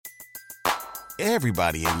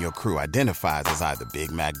Everybody in your crew identifies as either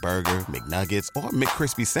Big Mac Burger, McNuggets, or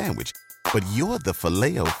McCrispy Sandwich. But you're the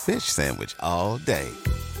Filet-O-Fish Sandwich all day.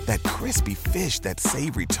 That crispy fish, that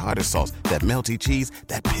savory tartar sauce, that melty cheese,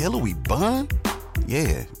 that pillowy bun.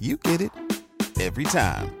 Yeah, you get it. Every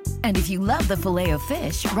time. And if you love the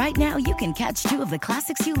Filet-O-Fish, right now you can catch two of the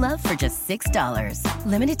classics you love for just $6.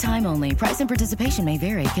 Limited time only. Price and participation may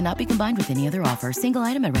vary. Cannot be combined with any other offer. Single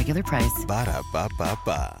item at regular price.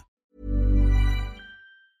 Ba-da-ba-ba-ba.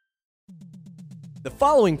 The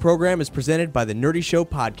following program is presented by the Nerdy Show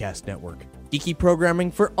Podcast Network. Geeky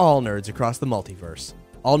programming for all nerds across the multiverse.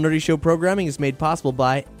 All Nerdy Show programming is made possible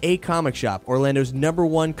by A Comic Shop, Orlando's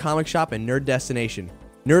 #1 comic shop and nerd destination.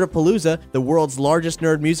 Nerdapalooza, the world's largest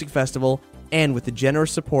nerd music festival, and with the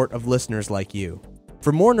generous support of listeners like you.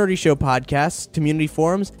 For more Nerdy Show podcasts, community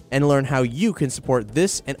forums, and learn how you can support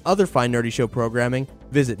this and other fine Nerdy Show programming,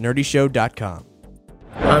 visit nerdyshow.com.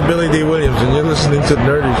 I'm Billy D. Williams, and you're listening to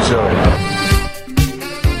Nerdy Show.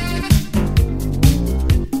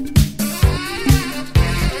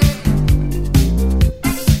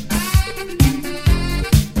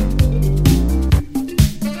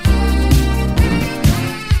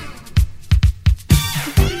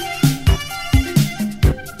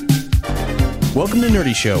 Welcome to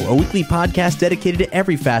Nerdy Show, a weekly podcast dedicated to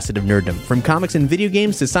every facet of nerddom. From comics and video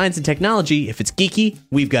games to science and technology, if it's geeky,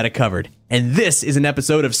 we've got it covered. And this is an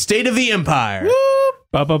episode of State of the Empire.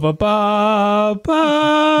 Ba ba ba ba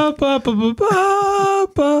ba ba ba ba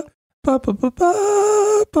ba ba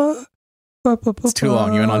ba ba. It's too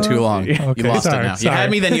long. You went on too long. Okay, You lost sorry, it now. sorry. You had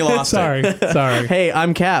me, then you lost sorry, it. sorry. Hey,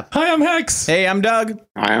 I'm Cap. Hi, I'm Hex. Hey, I'm Doug.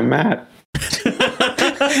 Hi, I'm Matt.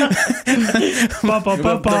 Ba, ba,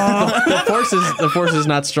 ba, ba. The force is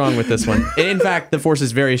not strong with this one. In fact, the force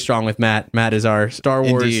is very strong with Matt. Matt is our Star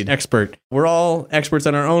Wars Indeed. expert. We're all experts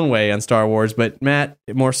in our own way on Star Wars, but Matt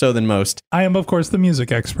more so than most. I am, of course, the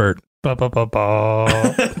music expert. Ba, ba, ba,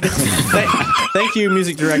 ba. Thank you,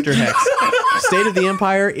 music director Hex. State of the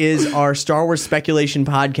Empire is our Star Wars speculation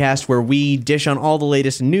podcast where we dish on all the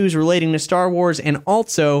latest news relating to Star Wars and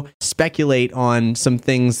also speculate on some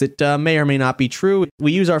things that may or may not be true.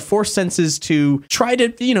 We use our force senses to try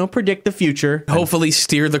to, predict the future. Hopefully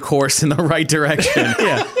steer the course in the right direction.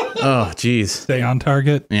 Yeah. Oh, geez. Stay on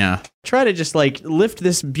target. Yeah. Try to just lift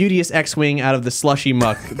this beauteous X-Wing out of the slushy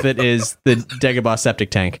muck that is the Dagobah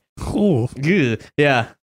septic tank. Ooh. Ugh. Yeah.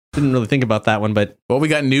 Didn't really think about that one, but... Well, we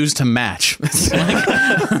got news to match.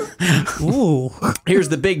 Ooh. Here's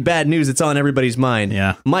the big bad news that's on everybody's mind.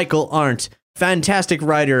 Yeah. Michael Arndt, fantastic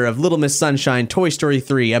writer of Little Miss Sunshine, Toy Story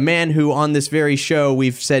 3, a man who on this very show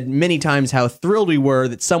we've said many times how thrilled we were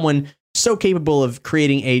that someone so capable of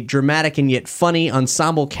creating a dramatic and yet funny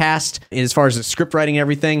ensemble cast as far as the script writing and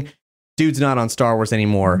everything, dude's not on Star Wars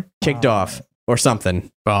anymore. Kicked off. Or something.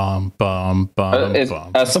 Bum, bum, bum, It's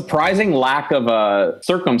bum. a surprising lack of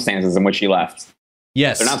circumstances in which he left.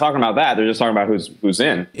 Yes. They're not talking about that. They're just talking about who's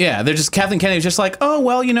in. Yeah, they're just, Kathleen Kennedy's just like, oh,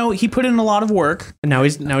 well, he put in a lot of work. And now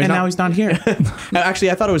he's not here.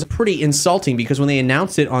 Actually, I thought it was pretty insulting because when they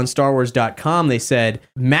announced it on StarWars.com, they said,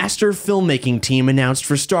 Master Filmmaking Team announced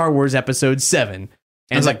for Star Wars Episode 7.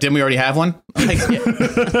 And I was like, didn't we already have one?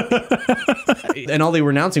 And all they were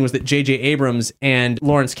announcing was that J.J. Abrams and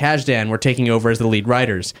Lawrence Kasdan were taking over as the lead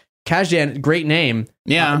writers. Kasdan, great name.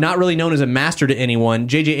 Yeah. Not really known as a master to anyone.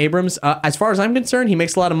 J.J. Abrams, as far as I'm concerned, he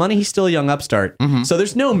makes a lot of money. He's still a young upstart. Mm-hmm. So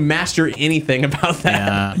there's no master anything about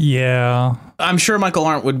that. Yeah. I'm sure Michael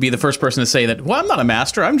Arndt would be the first person to say that, well, I'm not a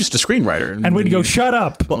master. I'm just a screenwriter. And we'd go, shut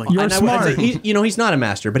up. You're smart. He's not a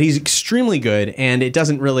master, but he's extremely good, and it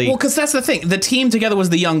doesn't really... Well, because that's the thing. The team together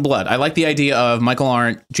was the young blood. I like the idea of Michael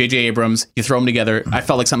Arndt, J.J. Abrams. You throw them together. I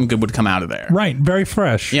felt like something good would come out of there. Right. Very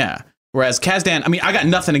fresh. Yeah. Whereas Kasdan, I got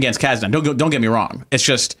nothing against Kasdan. Don't get me wrong. It's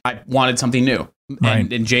just I wanted something new.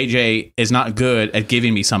 Right. And JJ is not good at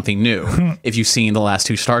giving me something new, if you've seen the last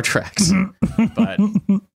two Star Treks. But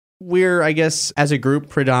we're, I guess, as a group,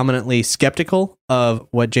 predominantly skeptical of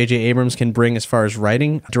what J.J. Abrams can bring as far as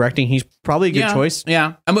writing, directing. He's probably a good choice.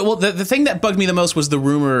 Yeah. The thing that bugged me the most was the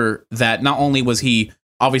rumor that not only was he,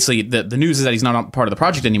 obviously, the news is that he's not part of the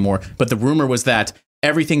project anymore, but the rumor was that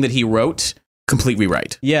everything that he wrote... complete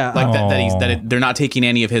rewrite. Yeah. Like they're not taking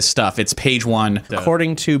any of his stuff. It's page one.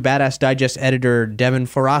 According to Badass Digest editor Devin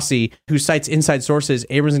Forassi, who cites inside sources,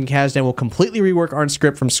 Abrams and Kasdan will completely rework Arndt's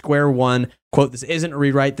script from square one. Quote, this isn't a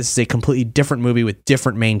rewrite. This is a completely different movie with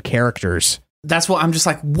different main characters. That's what I'm just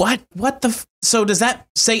like, what so does that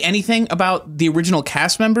say anything about the original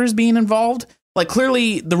cast members being involved? Like,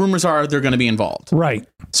 clearly the rumors are they're going to be involved. Right.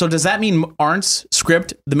 So does that mean Arndt's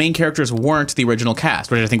script, the main characters weren't the original cast,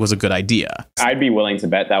 which I think was a good idea? I'd be willing to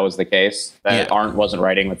bet that was the case, that Arndt wasn't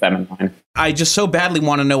writing with them in mind. I just so badly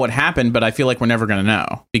want to know what happened, but I feel like we're never going to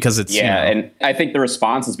know because it's and I think the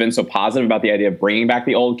response has been so positive about the idea of bringing back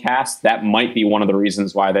the old cast. That might be one of the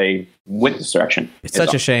reasons why they went this direction. It's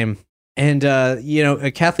such a shame. And,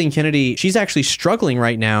 Kathleen Kennedy, she's actually struggling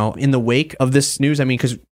right now in the wake of this news. I mean,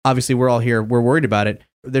 because obviously we're all here, we're worried about it.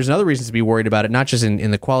 There's another reason to be worried about it, not just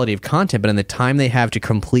in the quality of content, but in the time they have to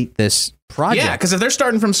complete this project. Yeah, because if they're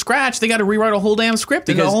starting from scratch, they got to rewrite a whole damn script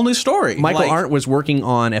and a whole new story. Michael Arndt was working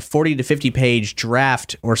on a 40 to 50 page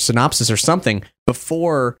draft or synopsis or something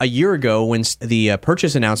before a year ago when the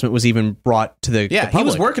purchase announcement was even brought to the public. He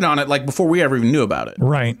was working on it like before we ever even knew about it.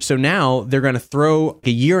 Right. So now they're going to throw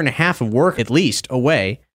a year and a half of work at least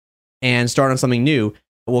away and start on something new.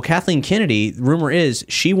 Well, Kathleen Kennedy, rumor is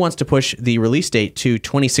she wants to push the release date to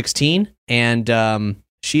 2016, and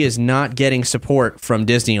she is not getting support from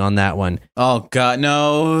Disney on that one. Oh, God,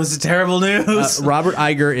 no. It's terrible news. Robert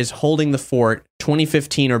Iger is holding the fort,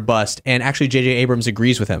 2015 or bust, and actually J.J. Abrams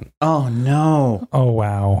agrees with him. Oh, no. Oh,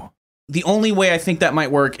 wow. The only way I think that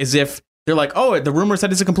might work is if they're like, oh, the rumor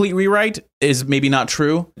said it's a complete rewrite is maybe not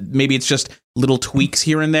true. Maybe it's just little tweaks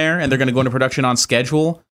here and there, and they're going to go into production on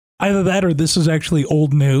schedule. Either that or this is actually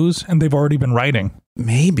old news and they've already been writing.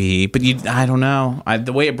 Maybe, but I don't know.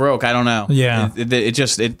 The way it broke, I don't know. Yeah. It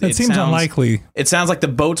seems unlikely. It sounds like the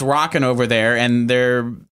boat's rocking over there, and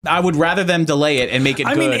I would rather them delay it and make it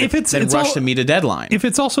good than rush to meet a deadline. If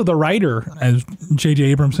it's also the writer, as J.J.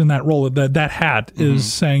 Abrams in that role, that hat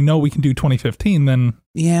is saying, no, we can do 2015, then...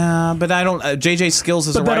 Yeah, but I don't... JJ's skills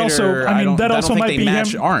as a writer, I don't think they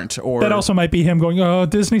match Arndt. That also might be him going, oh,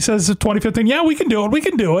 Disney says 2015. Yeah, we can do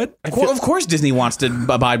it. Of course Disney wants to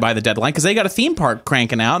abide by the deadline because they got a theme park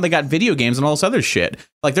cranking out. And they got video games and all this other shit.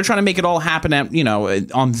 Like, they're trying to make it all happen at,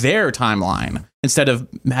 on their timeline instead of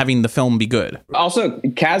having the film be good. Also,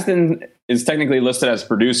 Kasdan is technically listed as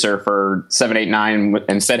producer for 7, 8, 9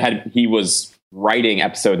 and said he was writing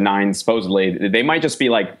episode 9 supposedly. They might just be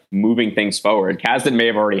like moving things forward. Kasdan may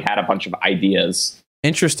have already had a bunch of ideas.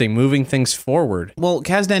 Interesting, moving things forward. Well,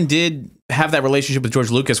 Kasdan did have that relationship with George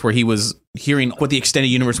Lucas where he was hearing what the extended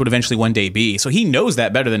universe would eventually one day be. So he knows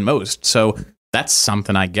that better than most. So that's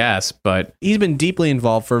something, I guess, but... He's been deeply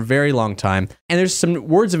involved for a very long time. And there's some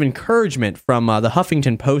words of encouragement from the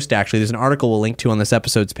Huffington Post, actually. There's an article we'll link to on this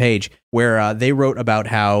episode's page where they wrote about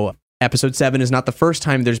how Episode 7 is not the first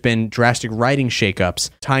time there's been drastic writing shakeups,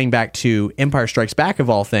 tying back to Empire Strikes Back, of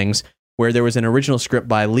all things, where there was an original script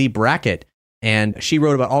by Lee Brackett, and she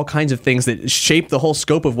wrote about all kinds of things that shaped the whole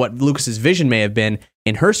scope of what Lucas's vision may have been.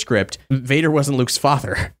 In her script, Vader wasn't Luke's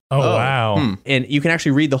father. Oh, wow. And you can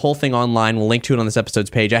actually read the whole thing online. We'll link to it on this episode's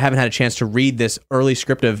page. I haven't had a chance to read this early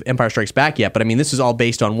script of Empire Strikes Back yet, but I mean, this is all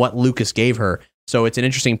based on what Lucas gave her. So it's an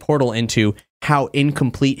interesting portal into how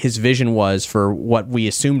incomplete his vision was for what we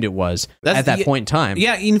assumed it was at that point in time.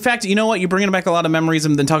 Yeah, in fact, you know what? You're bringing back a lot of memories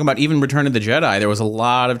and then talking about even Return of the Jedi. There was a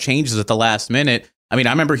lot of changes at the last minute. I mean,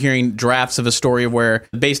 I remember hearing drafts of a story where,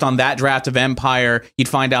 based on that draft of Empire, you'd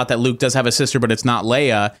find out that Luke does have a sister, but it's not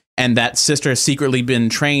Leia, and that sister has secretly been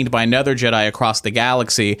trained by another Jedi across the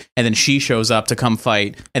galaxy, and then she shows up to come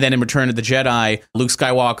fight. And then in Return of the Jedi, Luke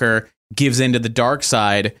Skywalker gives into the dark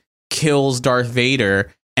side, kills Darth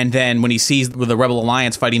Vader, and then when he sees the Rebel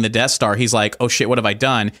Alliance fighting the Death Star, he's like, oh shit, what have I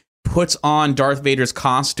done? Puts on Darth Vader's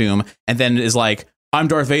costume, and then is like, I'm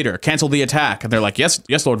Darth Vader, cancel the attack. And they're like,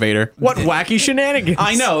 yes, Lord Vader. What wacky shenanigans.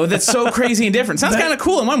 I know, that's so crazy and different. Sounds kind of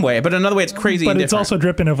cool in one way, but another way it's crazy and different. But it's also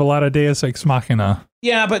dripping of a lot of Deus Ex Machina.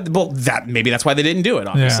 Yeah, but maybe that's why they didn't do it,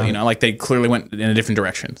 obviously. Yeah. Like they clearly went in a different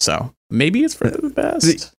direction. So maybe it's for the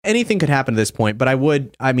best. Anything could happen at this point, but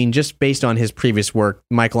just based on his previous work,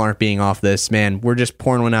 Michael Arndt being off this, man, we're just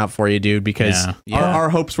pouring one out for you, dude, because our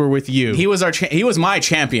hopes were with you. He was he was my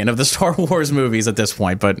champion of the Star Wars movies at this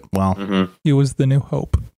point, but well. He was the new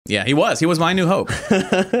hope. Yeah, he was. He was my new hope.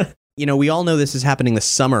 We all know this is happening the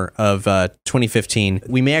summer of 2015.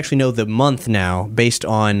 We may actually know the month now based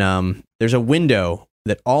on there's a window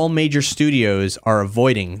that all major studios are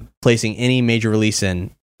avoiding placing any major release in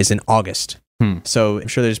is in August. So I'm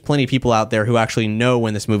sure there's plenty of people out there who actually know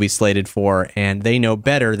when this movie's slated for, and they know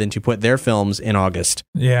better than to put their films in August.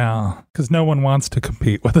 Yeah, because no one wants to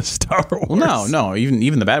compete with a Star Wars. Well, no,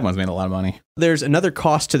 even the bad ones made a lot of money. There's another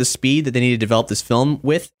cost to the speed that they need to develop this film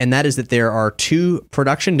with, and that is that there are 2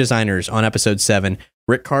 production designers on Episode 7,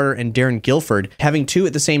 Rick Carter and Darren Guilford. Having 2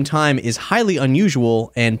 at the same time is highly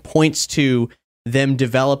unusual and points to them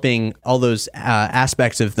developing all those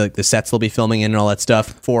aspects of the sets they'll be filming in and all that stuff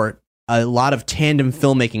for a lot of tandem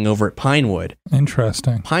filmmaking over at Pinewood.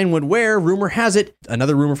 Interesting. Pinewood, where, rumor has it,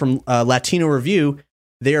 another rumor from Latino Review,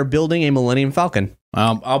 they are building a Millennium Falcon.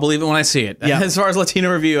 I'll believe it when I see it. Yeah. As far as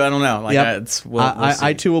Latino review, I don't know. Like, Yep. we'll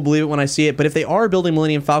I too will believe it when I see it. But if they are building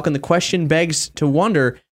Millennium Falcon, the question begs to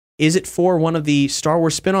wonder, is it for one of the Star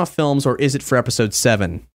Wars spin-off films or is it for Episode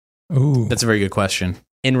 7? Ooh. That's a very good question.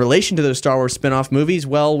 In relation to those Star Wars spin-off movies,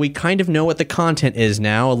 well, we kind of know what the content is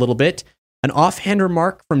now a little bit. An offhand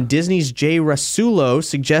remark from Disney's Jay Rasulo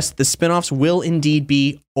suggests the spin-offs will indeed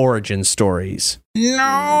be origin stories.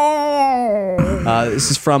 No! This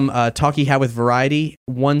is from Talkie Hat with Variety.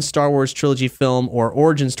 One Star Wars trilogy film or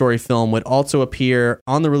origin story film would also appear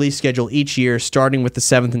on the release schedule each year, starting with the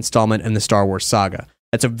 7th installment in the Star Wars saga.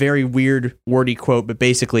 That's a very weird, wordy quote, but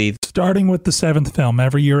basically... Starting with the 7th film,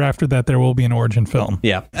 every year after that, there will be an origin film.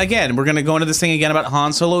 Yeah. Again, we're going to go into this thing again about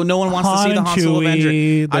Han Solo. No one wants to see the Han Solo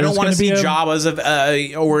Avenger. I don't want to see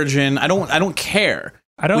Jabba's origin. I don't care.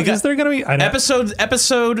 Is there going to be...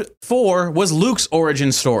 Episode 4 was Luke's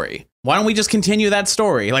origin story. Why don't we just continue that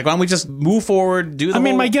story? Like, why don't we just move forward,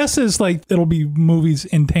 my guess is, like, it'll be movies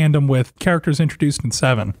in tandem with characters introduced in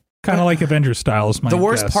 7. Kind of like Avengers style is my The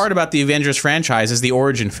worst guess. part about the Avengers franchise is the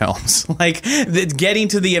origin films. Like, getting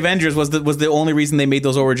to the Avengers was the only reason they made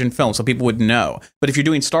those origin films, so people would know. But if you're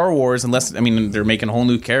doing Star Wars, they're making whole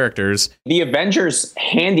new characters. The Avengers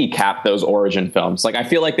handicapped those origin films. Like, I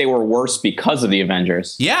feel like they were worse because of the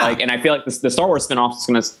Avengers. Yeah. And I feel like the Star Wars spinoff is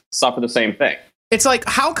going to suffer the same thing. It's like,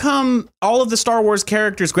 how come all of the Star Wars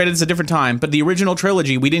characters, granted it's a different time, but the original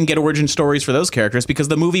trilogy, we didn't get origin stories for those characters because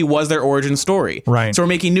the movie was their origin story. Right. So we're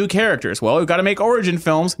making new characters. Well, we've got to make origin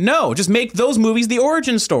films. No, just make those movies the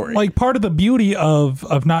origin story. Like, part of the beauty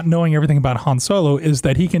of not knowing everything about Han Solo is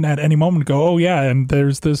that he can at any moment go, oh yeah, and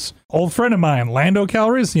there's this old friend of mine, Lando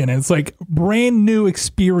Calrissian. And it's like brand new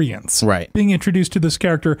experience. Right. Being introduced to this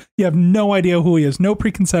character. You have no idea who he is, no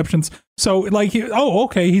preconceptions. So, like,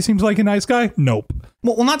 okay, he seems like a nice guy. Nope.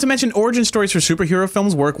 Well, not to mention origin stories for superhero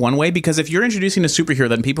films work one way, because if you're introducing a superhero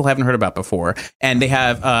that people haven't heard about before, and they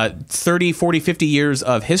have 30, 40, 50 years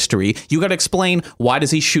of history, you got to explain, why does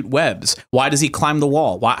he shoot webs? Why does he climb the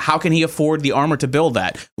wall? How can he afford the armor to build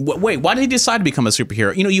that? Wait, why did he decide to become a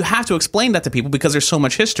superhero? You have to explain that to people because there's so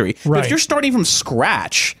much history. Right. But if you're starting from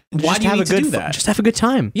scratch, why do you need to do that? Just have a good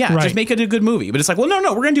time. Yeah, Right. just make it a good movie. But it's like, well, no,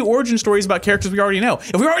 we're going to do origin stories about characters we already know.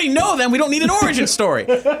 If we already know them, we don't need an origin story.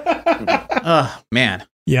 Man.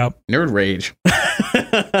 Yep. Nerd rage.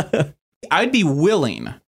 I'd be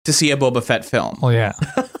willing to see a Boba Fett film. Well, yeah.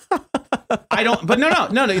 I don't, but no.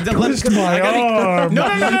 Twist my arm.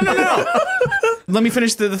 No. Let me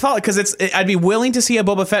finish the thought, because I'd be willing to see a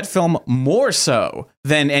Boba Fett film more so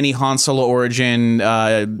than any Han Solo origin,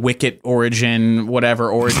 Wicket origin, whatever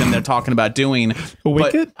origin they're talking about doing.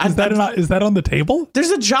 Wicket? Is that on the table?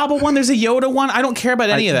 There's a Jabba one. There's a Yoda one. I don't care about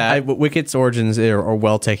any of that. Wicket's origins are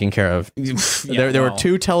well taken care of. There were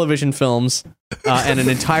 2 television films and an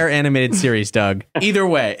entire animated series, Doug. Either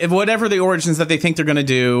way, whatever the origins that they think they're going to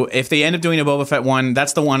do, if they end up doing a Boba Fett one,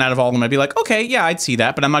 that's the one out of all of them I'd be like, okay, yeah, I'd see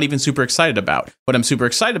that, but I'm not even super excited about. What I'm super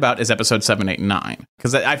excited about is episode 7, 8, and 9.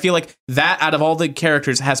 Because I feel like that, out of all the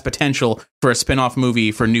characters, has potential for a spin-off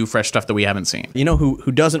movie for new, fresh stuff that we haven't seen. You know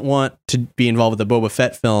who doesn't want to be involved with the Boba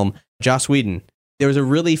Fett film? Joss Whedon. There was a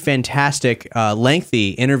really fantastic,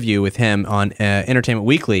 lengthy interview with him on Entertainment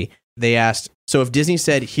Weekly. They asked, so if Disney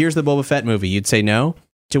said, here's the Boba Fett movie, you'd say no?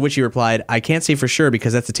 To which he replied, I can't say for sure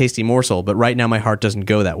because that's a tasty morsel, but right now my heart doesn't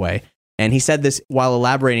go that way. And he said this while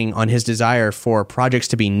elaborating on his desire for projects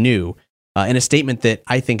to be new. In a statement that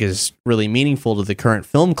I think is really meaningful to the current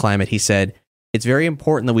film climate, he said, it's very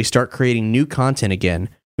important that we start creating new content again.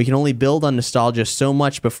 We can only build on nostalgia so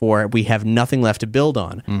much before we have nothing left to build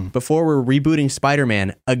on. Before we're rebooting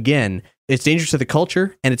Spider-Man again, it's dangerous to the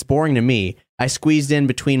culture and it's boring to me. I squeezed in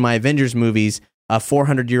between my Avengers movies a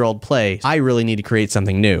 400-year-old play. I really need to create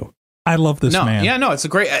something new. I love this man. Yeah, no, it's a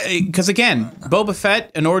great, because again, Boba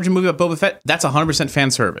Fett, an origin movie about Boba Fett, that's 100%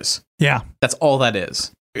 fan service. Yeah. That's all that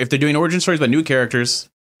is. If they're doing origin stories about new characters,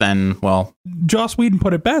 then, well. Joss Whedon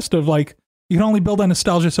put it best of like, you can only build on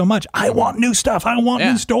nostalgia so much. I want new stuff. I want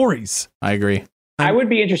new stories. I agree. I would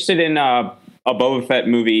be interested in a Boba Fett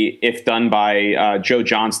movie if done by Joe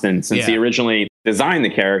Johnston, since he originally designed the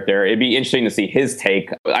character. It'd be interesting to see his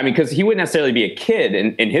take. I mean, because he wouldn't necessarily be a kid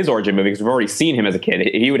in his origin movie, because we've already seen him as a kid.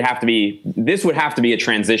 This would have to be a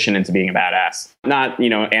transition into being a badass. Not,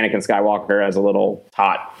 Anakin Skywalker as a little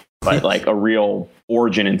tot, but like a real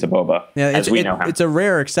origin into Boba, as we know him. It's a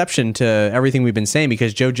rare exception to everything we've been saying,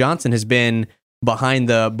 because Joe Johnston has been behind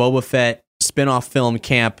the Boba Fett spin-off film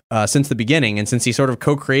camp since the beginning, and since he sort of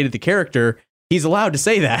co-created the character, he's allowed to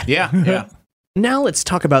say that. Yeah. Now let's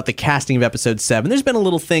talk about the casting of Episode 7. There's been a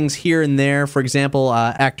little things here and there. For example,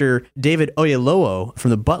 actor David Oyelowo from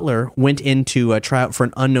The Butler went in to try out for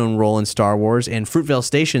an unknown role in Star Wars, and Fruitvale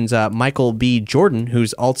Station's Michael B. Jordan,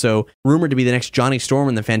 who's also rumored to be the next Johnny Storm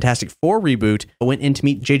in the Fantastic Four reboot, went in to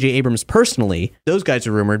meet J.J. Abrams personally. Those guys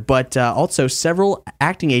are rumored, but also several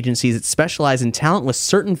acting agencies that specialize in talent with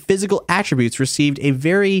certain physical attributes received a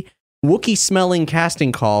very Wookiee-smelling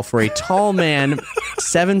casting call for a tall man,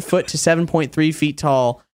 7 foot to 7.3 feet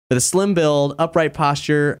tall, with a slim build, upright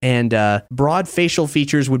posture, and broad facial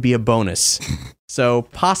features would be a bonus. So,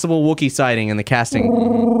 possible Wookiee sighting in the casting.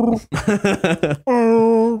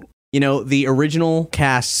 You know, the original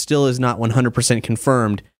cast still is not 100%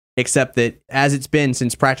 confirmed, except that as it's been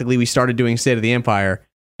since practically we started doing State of the Empire,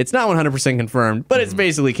 it's not 100% confirmed, but it's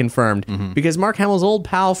basically confirmed because Mark Hamill's old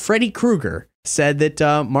pal, Freddy Krueger, said that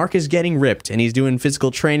Mark is getting ripped and he's doing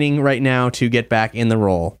physical training right now to get back in the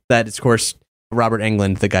role. That is, of course, Robert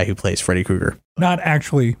Englund, the guy who plays Freddy Krueger. Not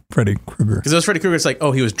actually Freddy Krueger. Because those Freddy Krueger, it's like,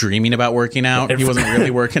 oh, he was dreaming about working out. He wasn't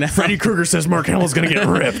really working out. Freddy Krueger says Mark Hamill's going to get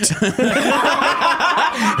ripped.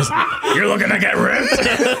 You're looking to get ripped?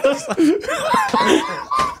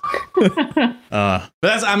 But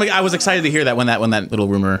I was excited to hear that when that little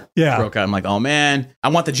rumor broke out. I'm like, oh man, I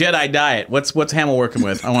want the Jedi diet. What's Hamill working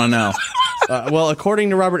with? I want to know. Well, according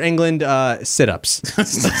to Robert Englund, sit-ups.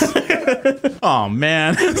 Oh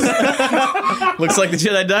man, looks like the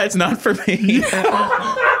Jedi diet's not for me.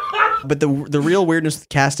 But the real weirdness of the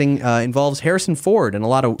casting involves Harrison Ford and a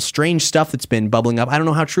lot of strange stuff that's been bubbling up. I don't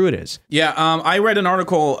know how true it is. Yeah, I read an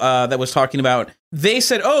article that was talking about. They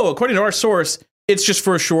said, according to our source, it's just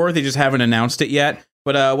for sure. They just haven't announced it yet.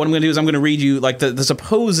 But what I'm going to do is I'm going to read you like the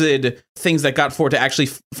supposed things that got Ford to actually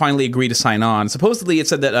finally agree to sign on. Supposedly, it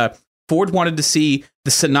said that Ford wanted to see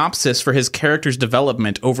the synopsis for his character's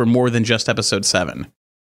development over more than just Episode 7.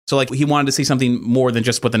 So, like, he wanted to see something more than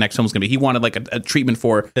just what the next film was going to be. He wanted, like, a treatment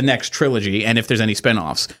for the next trilogy and if there's any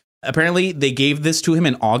spinoffs. Apparently, they gave this to him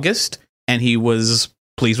in August, and he was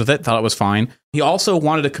pleased with it, thought it was fine. He also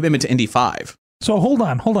wanted a commitment to Indy 5. So, hold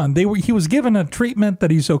on. He was given a treatment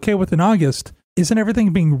that he's okay with in August. Isn't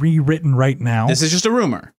everything being rewritten right now? This is just a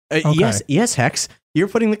rumor. Okay. Yes, Hex. You're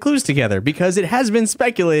putting the clues together because it has been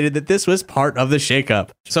speculated that this was part of the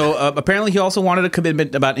shakeup. So apparently he also wanted a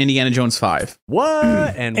commitment about Indiana Jones 5. What?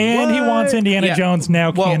 And he wants Indiana Jones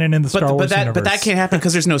now canon in the Star Wars universe. But that can't happen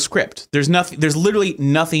because there's no script. There's literally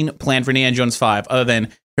nothing planned for Indiana Jones 5 other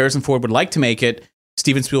than Harrison Ford would like to make it.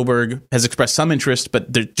 Steven Spielberg has expressed some interest,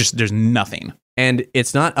 but there's nothing. And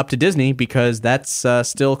it's not up to Disney because that's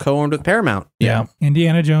still co-owned with Paramount. Yeah.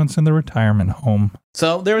 Indiana Jones in the retirement home.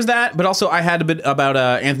 So there was that, but also I had a bit about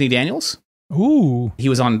Anthony Daniels. Ooh. He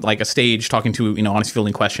was on like a stage talking to, honestly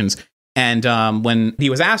fielding questions. And when he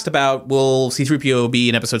was asked about, will C-3PO be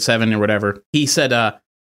in Episode 7 or whatever, he said,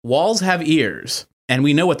 walls have ears, and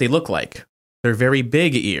we know what they look like. They're very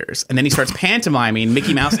big ears. And then he starts pantomiming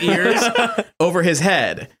Mickey Mouse ears over his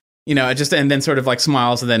head. And then sort of like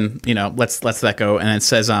smiles and then, lets that go. And then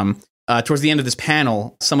says, towards the end of this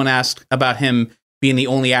panel, someone asked about him being the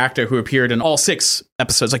only actor who appeared in all 6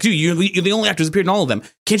 episodes. Like, dude, you're the only actor who's appeared in all of them.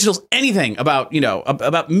 Can't you tell us anything about,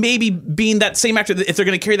 about maybe being that same actor if they're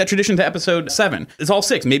going to carry that tradition to Episode 7? It's all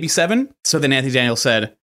 6, maybe 7. So then Anthony Daniels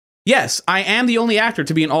said, yes, I am the only actor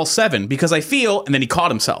to be in all 7 because I feel, and then he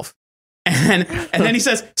caught himself. And then he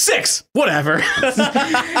says, 6, whatever.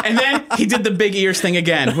 And then he did the big ears thing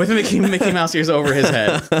again with Mickey Mouse ears over his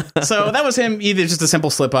head. So that was him, either just a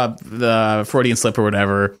simple slip up, the Freudian slip or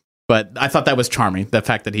whatever. But I thought that was charming, the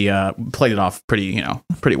fact that he played it off pretty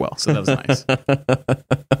well. So that was nice.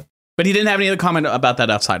 But he didn't have any other comment about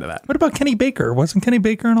that outside of that. What about Kenny Baker? Wasn't Kenny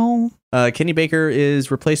Baker in all? Kenny Baker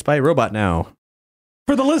is replaced by a robot now.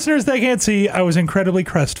 For the listeners that can't see, I was incredibly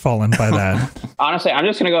crestfallen by that. Honestly, I'm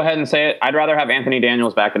just going to go ahead and say it. I'd rather have Anthony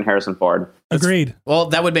Daniels back than Harrison Ford. Agreed. Well,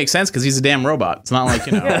 that would make sense because he's a damn robot. It's not like,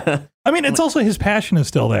 I mean, it's also his passion is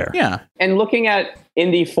still there. Yeah. And looking at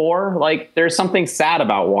Indy 4, like, there's something sad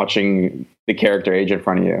about watching the character age in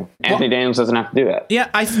front of you. Anthony Daniels doesn't have to do that. Yeah,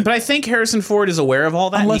 but I think Harrison Ford is aware of all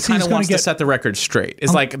that. Unless he kind of wants to set the record straight.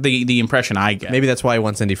 It's like the impression I get. Maybe that's why he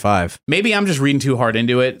wants Indy 5. Maybe I'm just reading too hard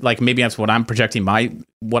into it. Like, maybe that's what I'm projecting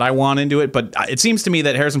what I want into it. But it seems to me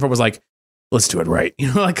that Harrison Ford was like, let's do it right.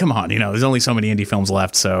 Like, come on, there's only so many indie films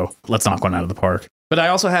left, so let's knock one out of the park. But I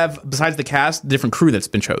also have, besides the cast, different crew that's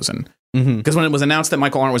been chosen. Because when it was announced that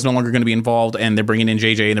Michael Arndt was no longer going to be involved and they're bringing in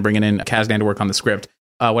JJ and they're bringing in Kazdan to work on the script,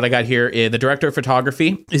 what I got here is the director of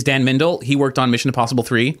photography is Dan Mindel. He worked on Mission Impossible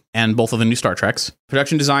 3 and both of the new Star Treks.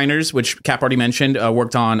 Production designers, which Cap already mentioned,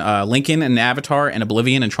 worked on Lincoln and Avatar and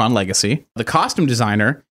Oblivion and Tron Legacy. The costume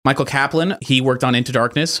designer Michael Kaplan, he worked on Into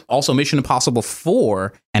Darkness, also Mission Impossible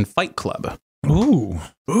 4 and Fight Club. Ooh,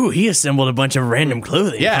 he assembled a bunch of random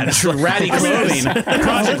clothing. Yeah, that's ratty clothing.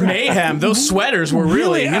 Project Mayhem. Those sweaters were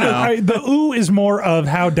really, the ooh is more of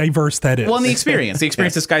how diverse that is. Well, and the experience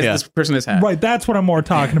this person has had. Right, that's what I'm more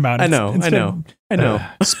talking about. I know.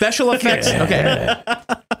 Special effects. Okay.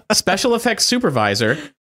 Special effects supervisor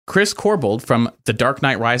Chris Corbold from The Dark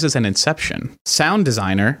Knight Rises and Inception. Sound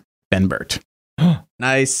designer Ben Burt.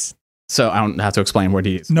 Nice. So I don't have to explain what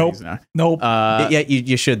he is. Nope. Yeah,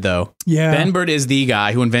 you should though. Yeah. Ben Burt is the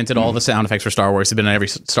guy who invented all the sound effects for Star Wars. He's been in every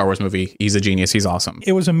Star Wars movie. He's a genius. He's awesome.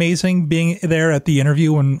 It was amazing being there at the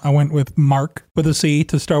interview when I went with Mark with a C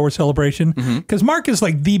to Star Wars Celebration, because Mark is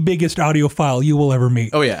like the biggest audiophile you will ever meet.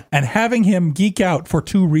 Oh yeah. And having him geek out for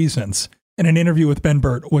 2 reasons in an interview with Ben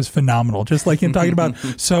Burt was phenomenal. Just like him talking about,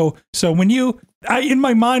 so when in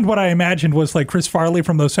my mind, what I imagined was like Chris Farley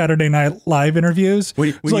from those Saturday Night Live interviews.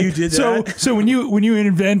 When you did that? So when you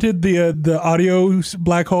invented the audio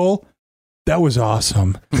black hole, that was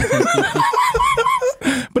awesome.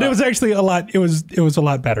 But it was actually a lot. It was a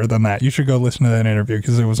lot better than that. You should go listen to that interview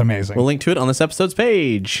because it was amazing. We'll link to it on this episode's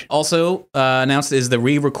page. Also announced is the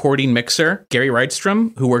re-recording mixer Gary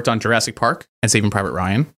Rydstrom, who worked on Jurassic Park and Saving Private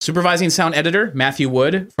Ryan. Supervising sound editor Matthew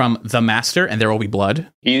Wood from The Master and There Will Be Blood.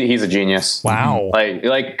 He's a genius. Wow.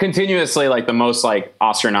 Like continuously like the most like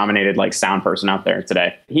Oscar nominated like sound person out there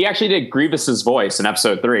today. He actually did Grievous's voice in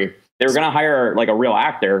episode 3. They were going to hire like a real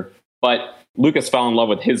actor, but Lucas fell in love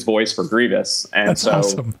with his voice for Grievous. And That's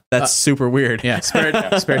awesome. That's super weird. Yeah,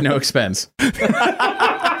 spared no expense.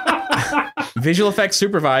 Visual effects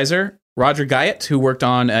supervisor Roger Guyett, who worked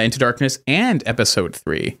on Into Darkness and episode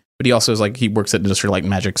 3. But he also is like, he works at Industrial Light and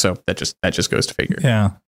Magic, so that just goes to figure.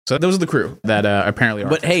 Yeah. So those are the crew that apparently are.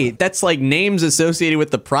 But hey, that's like names associated with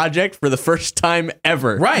the project for the first time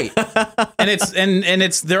ever. Right. and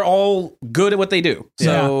it's they're all good at what they do.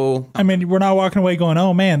 So I mean, we're not walking away going,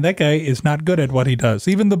 oh man, that guy is not good at what he does.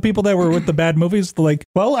 Even the people that were with the bad movies, like,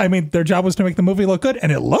 well, I mean, their job was to make the movie look good,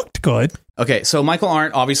 and it looked good. Okay, so Michael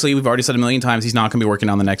Arndt, obviously, we've already said a million times, he's not going to be working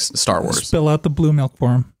on the next Star Wars. Spill out the blue milk for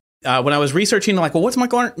him. When I was researching, like, well, what's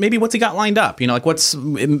Michael Arndt? Maybe what's he got lined up? You know, like, is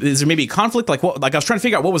there maybe a conflict? Like, what? Like, I was trying to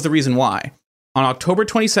figure out what was the reason why. On October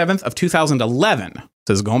 27th of 2011, so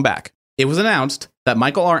this is going back, it was announced that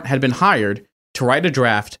Michael Arndt had been hired to write a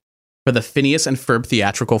draft for the Phineas and Ferb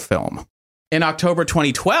theatrical film. In October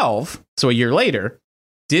 2012, so a year later,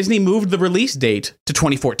 Disney moved the release date to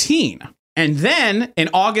 2014. And then in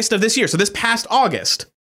August of this year, so this past August,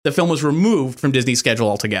 the film was removed from Disney's schedule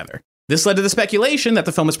altogether. This led to the speculation that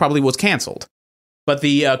the film was canceled. But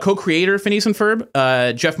the co-creator of Phineas and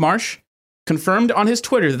Ferb, Jeff Marsh, confirmed on his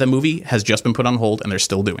Twitter that the movie has just been put on hold and they're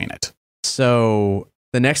still doing it. So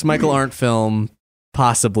the next Michael Arndt film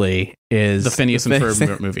possibly is the Phineas and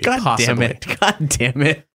Ferb movie. God possibly. damn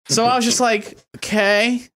it. So I was just like,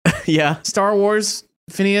 okay. Yeah. Star Wars,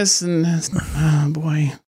 Phineas, and oh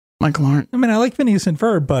boy, Michael Arndt. I mean, I like Phineas and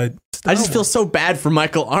Ferb, but I just feel so bad for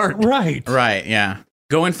Michael Arndt. Right. Right, yeah.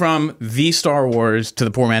 Going from the Star Wars to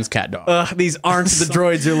the poor man's cat dog. These aren't the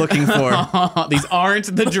droids you're looking for. These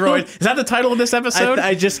aren't the droids. Is that the title of this episode?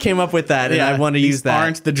 I just came up with that, and I want to use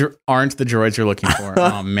that. Aren't the droids you're looking for?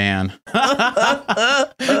 Oh man.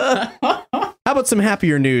 How about some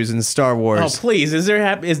happier news in Star Wars? Oh please,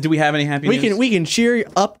 do we have any happy news? We can cheer you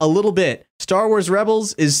up a little bit. Star Wars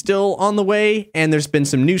Rebels is still on the way, and there's been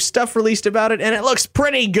some new stuff released about it, and it looks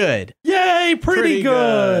pretty good. Yay, pretty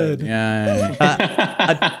good. Yeah.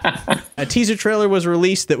 A teaser trailer was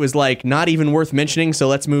released that was like not even worth mentioning, so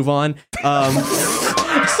let's move on.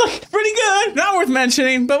 It's like pretty good, not worth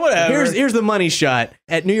mentioning, but whatever. Here's the money shot.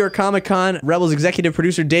 At New York Comic Con, Rebels executive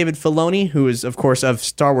producer David Filoni, who is of course of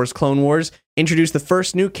Star Wars Clone Wars, introduced the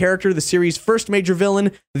first new character, the series' first major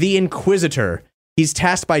villain, the Inquisitor. He's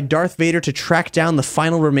tasked by Darth Vader to track down the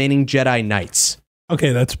final remaining Jedi Knights.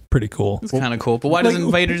 Okay, that's pretty cool. It's kind of cool, but why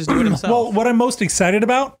doesn't Vader just do it himself? Well, what I'm most excited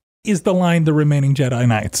about is the line, the remaining Jedi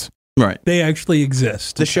Knights. Right. They actually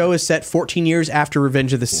exist. The show is set 14 years after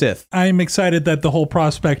Revenge of the Sith. I'm excited that the whole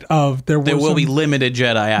prospect of there will be limited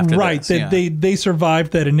Jedi after right, this. They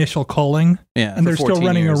survived that initial culling, and they're still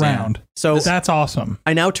running around. Yeah. So that's awesome.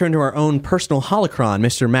 I now turn to our own personal holocron,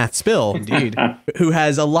 Mr. Matt Spill, indeed, who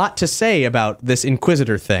has a lot to say about this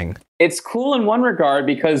Inquisitor thing. It's cool in one regard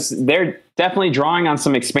because they're definitely drawing on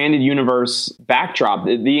some expanded universe backdrop.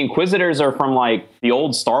 The Inquisitors are from like the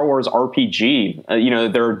old Star Wars RPG.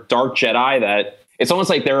 They're dark Jedi that it's almost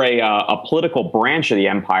like they're a political branch of the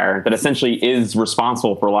Empire that essentially is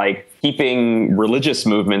responsible for like keeping religious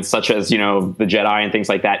movements such as, the Jedi and things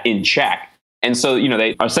like that in check. And so,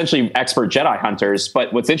 they are essentially expert Jedi hunters.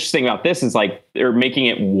 But what's interesting about this is like they're making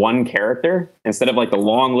it one character instead of like the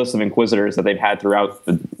long list of Inquisitors that they've had throughout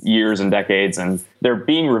the years and decades. And they're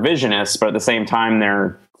being revisionist, but at the same time,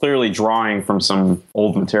 they're clearly drawing from some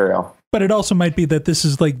old material. But it also might be that this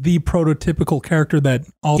is like the prototypical character that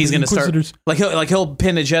all He's the going to Inquisitors... start, he'll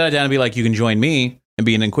pin a Jedi down and be like, you can join me and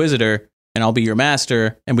be an Inquisitor, and I'll be your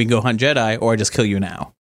master, and we can go hunt Jedi, or I just kill you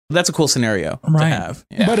now. That's a cool scenario to have.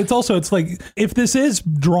 Yeah. But it's like, if this is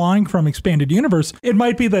drawing from Expanded Universe, it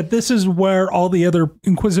might be that this is where all the other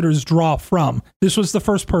Inquisitors draw from. This was the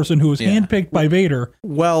first person who was handpicked by Vader.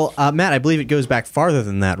 Well, Matt, I believe it goes back farther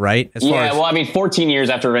than that, right? Well, I mean, 14 years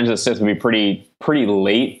after Revenge of the Sith would be pretty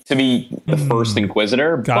late to be the first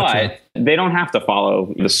Inquisitor, Gotcha. But they don't have to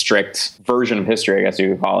follow the strict version of history, I guess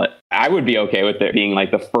you could call it. I would be okay with it being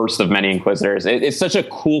like the first of many Inquisitors. It's such a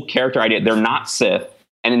cool character idea. They're not Sith.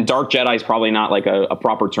 And in Dark Jedi is probably not like a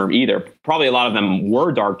proper term either. Probably a lot of them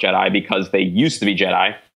were Dark Jedi because they used to be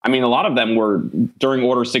Jedi. I mean, a lot of them were during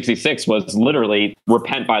Order 66 was literally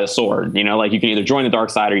repent by the sword. Like you can either join the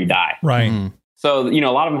dark side or you die. Right. Mm-hmm. So,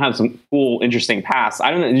 a lot of them have some cool, interesting paths.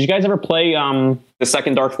 I don't know. Did you guys ever play the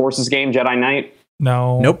second Dark Forces game, Jedi Knight?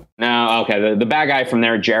 No. Nope. No. Okay. The bad guy from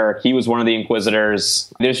there, Jarek, he was one of the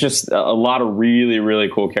Inquisitors. There's just a lot of really, really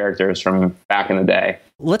cool characters from back in the day.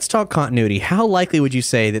 Let's talk continuity. How likely would you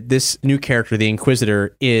say that this new character, the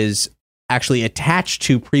Inquisitor, is actually attached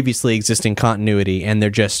to previously existing continuity, and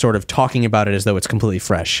they're just sort of talking about it as though it's completely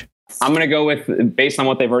fresh? I'm going to go with, based on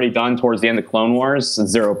what they've already done towards the end of Clone Wars,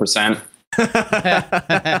 0%.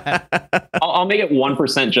 I'll make it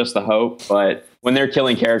 1% just to hope, but when they're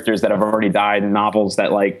killing characters that have already died in novels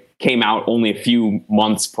that like came out only a few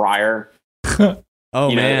months prior.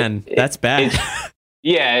 Man, that's bad.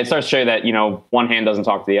 It starts to show that, one hand doesn't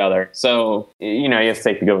talk to the other. So, you have to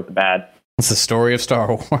take the good with the bad. It's the story of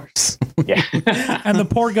Star Wars. Yeah. And the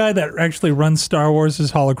poor guy that actually runs Star Wars'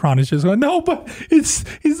 holocron is just going, no, but he's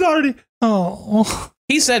already... Oh.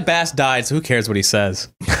 He said Bass died, so who cares what he says?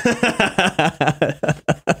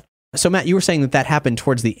 So, Matt, you were saying that happened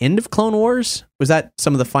towards the end of Clone Wars? Was that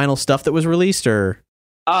some of the final stuff that was released, or...?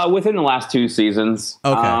 Within the last 2 seasons.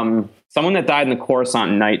 Okay. Someone that died in the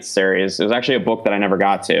Coruscant Nights series. It was actually a book that I never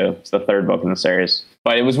got to. It's the 3rd book in the series.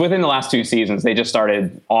 But it was within the last 2 seasons. They just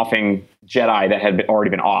started offing Jedi that had already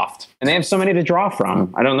been offed. And they have so many to draw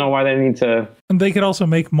from. I don't know why they need to... And they could also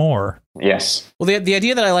make more. Yes. Well, the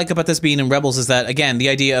idea that I like about this being in Rebels is that, again, the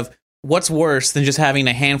idea of what's worse than just having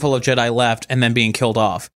a handful of Jedi left and then being killed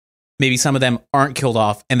off. Maybe some of them aren't killed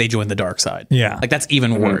off and they join the dark side. Yeah. Like, that's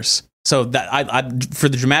even worse. So that I for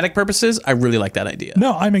the dramatic purposes, I really like that idea.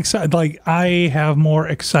 No, I'm excited. Like, I have more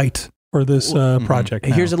excite for this project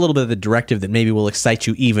now. Here's a little bit of the directive that maybe will excite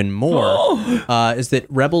you even more, is that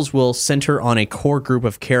Rebels will center on a core group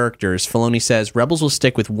of characters. Filoni says, Rebels will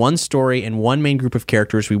stick with one story and one main group of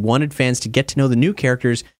characters. We wanted fans to get to know the new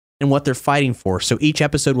characters and what they're fighting for, so each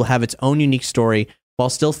episode will have its own unique story while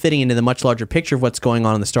still fitting into the much larger picture of what's going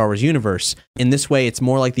on in the Star Wars universe. In this way, it's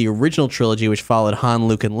more like the original trilogy, which followed Han,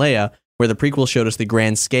 Luke, and Leia, where the prequel showed us the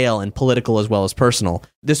grand scale and political as well as personal.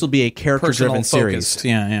 This will be a character-driven series.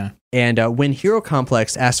 Yeah. And when Hero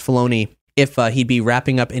Complex asked Filoni if he'd be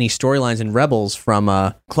wrapping up any storylines in Rebels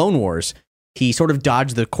from Clone Wars, he sort of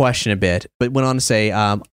dodged the question a bit, but went on to say,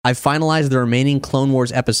 I've finalized the remaining Clone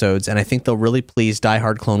Wars episodes, and I think they'll really please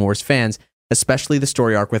diehard Clone Wars fans, especially the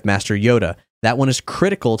story arc with Master Yoda. That one is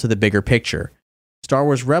critical to the bigger picture. Star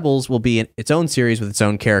Wars Rebels will be its own series with its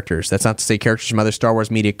own characters. That's not to say characters from other Star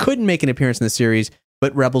Wars media couldn't make an appearance in the series,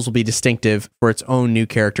 but Rebels will be distinctive for its own new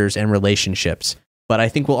characters and relationships. But I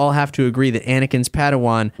think we'll all have to agree that Anakin's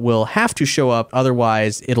Padawan will have to show up,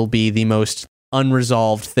 otherwise it'll be the most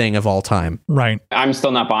unresolved thing of all time. Right. I'm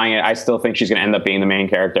still not buying it. I still think she's going to end up being the main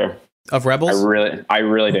character. Of Rebels? I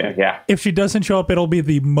really do, yeah. If she doesn't show up, it'll be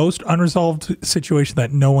the most unresolved situation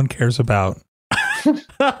that no one cares about.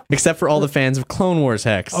 Except for all the fans of Clone Wars,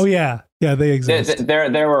 Hex. Oh, yeah. Yeah, they exist.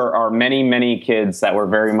 There are many kids that were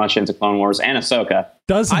very much into Clone Wars and Ahsoka.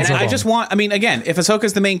 Dozens of them. I just want, I mean, again, if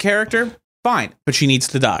Ahsoka's the main character, fine, but she needs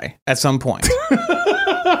to die at some point.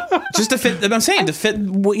 Just to fit, I'm saying, to fit,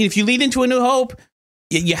 if you lead into A New Hope,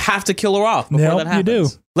 you have to kill her off before that happens. You do.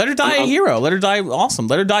 Let her die a hero. Let her die awesome.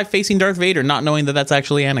 Let her die facing Darth Vader, not knowing that that's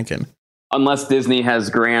actually Anakin. Unless Disney has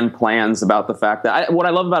grand plans about the fact that... what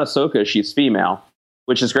I love about Ahsoka is she's female,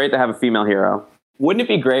 which is great to have a female hero. Wouldn't it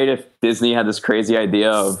be great if Disney had this crazy idea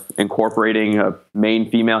of incorporating a main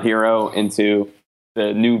female hero into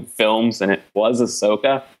the new films, and it was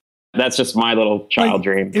Ahsoka? That's just my little child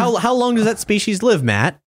dream. How long does that species live,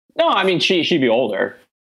 Matt? No, I mean, she'd be older.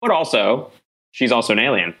 But also, she's also an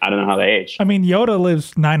alien. I don't know how they age. I mean, Yoda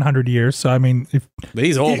lives 900 years, so I mean, But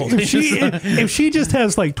he's old. if she just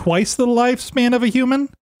has like twice the lifespan of a human,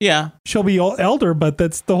 Yeah. she'll be elder. But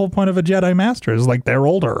that's the whole point of a Jedi Master, is like they're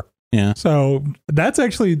older. Yeah. So that's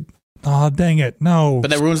actually, oh dang it, no.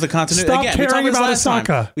 But that ruins the continuity. Stop Again, caring about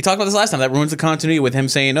Ahsoka. We talked about this last time. That ruins the continuity with him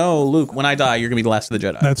saying, "Oh, Luke, when I die, you're gonna be the last of the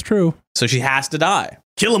Jedi." That's true. So she has to die.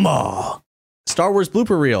 Kill them all. Star Wars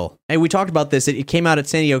blooper reel. Hey, we talked about this. It came out at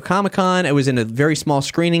San Diego Comic-Con. It was in a very small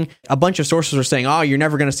screening. A bunch of sources were saying, "Oh, you're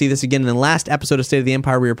never going to see this again." In the last episode of State of the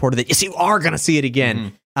Empire, we reported that, yes, you are going to see it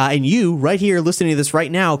again. And you, right here, listening to this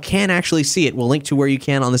right now, can actually see it. We'll link to where you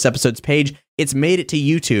can on this episode's page. It's made it to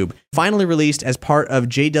YouTube. Finally released as part of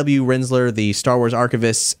J.W. Rensler, the Star Wars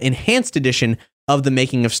Archivist's Enhanced Edition of the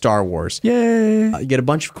Making of Star Wars. Yay. You get a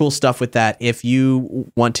bunch of cool stuff with that if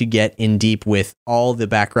you want to get in deep with all the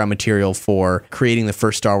background material for creating the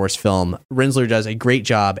first Star Wars film. Rensler does a great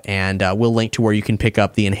job, and we'll link to where you can pick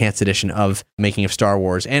up the enhanced edition of Making of Star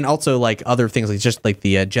Wars, and also like other things, like just like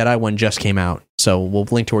the Jedi one just came out, so we'll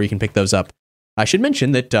link to where you can pick those up. I should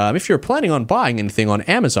mention that if you're planning on buying anything on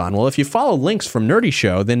Amazon, well, if you follow links from Nerdy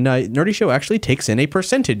Show, then Nerdy Show actually takes in a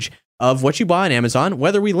percentage of what you buy on Amazon,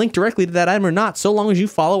 whether we link directly to that item or not, so long as you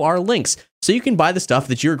follow our links. So you can buy the stuff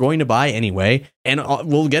that you're going to buy anyway, and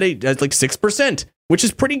we'll get like 6%, which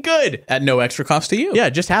is pretty good. At no extra cost to you. Yeah,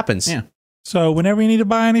 it just happens. Yeah. So whenever you need to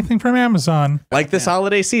buy anything from Amazon, Like this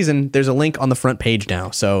holiday season, there's a link on the front page now,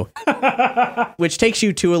 so which takes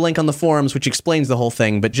you to a link on the forums, which explains the whole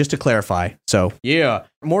thing, but just to clarify. So yeah,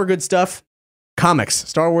 more good stuff. Comics,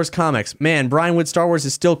 Star Wars comics. Man, Brian Wood Star Wars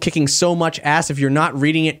is still kicking so much ass. If you're not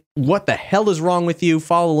reading it, what the hell is wrong with you?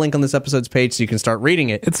 Follow the link on this episode's page so you can start reading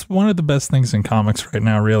it. it's one of the best things in comics right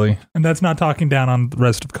now, really. And that's not talking down on the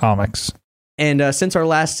rest of comics. And since our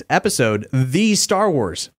last episode, The Star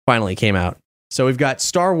Wars finally came out. So we've got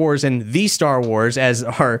Star Wars and The Star Wars as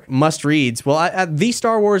our must-reads. Well, The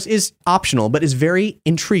Star Wars is optional, but is very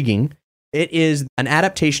intriguing. It is an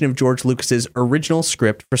adaptation of George Lucas's original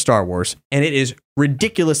script for Star Wars, and it is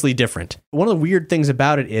ridiculously different. One of the weird things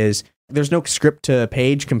about it is there's no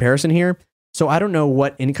script-to-page comparison here, so I don't know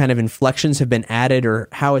what any kind of inflections have been added or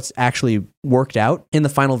how it's actually worked out in the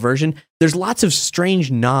final version. There's lots of strange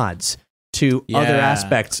nods to other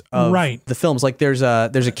aspects of the films. Like there's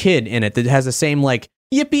a kid in it that has the same like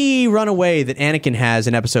yippee runaway that Anakin has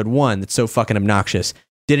in episode 1 that's so fucking obnoxious.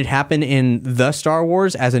 Did it happen in the Star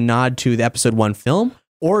Wars as a nod to the episode 1 film?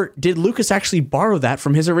 Or did Lucas actually borrow that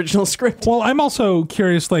from his original script? Well, I'm also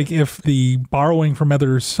curious, like, if the borrowing from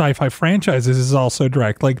other sci-fi franchises is also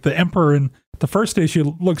direct. Like, the Emperor in the first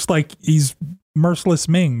issue looks like he's Merciless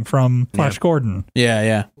Ming from Flash Gordon.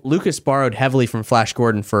 Yeah. Lucas borrowed heavily from Flash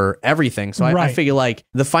Gordon for everything. So I figure, like,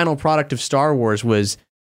 the final product of Star Wars was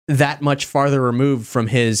that much farther removed from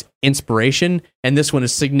his inspiration, and this one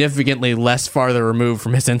is significantly less farther removed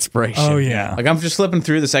from his inspiration. Oh, yeah. Like, I'm just flipping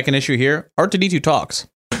through the second issue here. R2-D2 talks.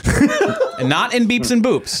 And not in beeps and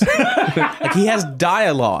boops. Like, he has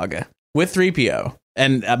dialogue with 3PO.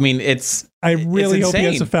 And, I mean, I really hope he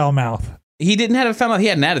has a foul mouth. He didn't have a foul mouth. He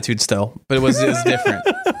had an attitude still, but it was different.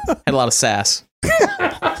 Had a lot of sass.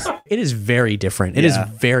 It is very different. It is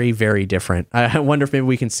very, very different. I wonder if maybe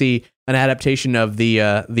we can see an adaptation of the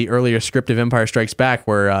earlier script of Empire Strikes Back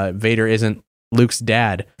where Vader isn't Luke's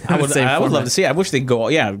dad. I would love to see it. I wish they'd go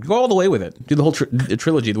all the way with it. Do the whole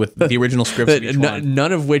trilogy with the original scripts of each one.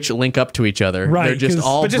 None of which link up to each other. Right, They're just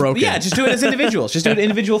all broken. Yeah, just do it as individuals. Just do an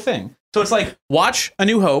individual thing. So it's like, watch A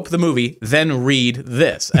New Hope, the movie, then read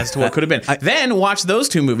this as to what could have been. Then watch those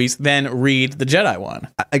two movies, then read the Jedi one.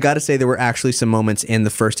 I got to say, there were actually some moments in the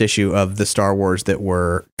first issue of the Star Wars that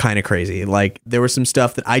were kind of crazy. Like, there was some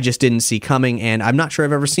stuff that I just didn't see coming, and I'm not sure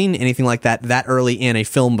I've ever seen anything like that early in a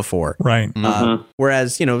film before. Right.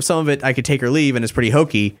 Whereas, some of it I could take or leave, and it's pretty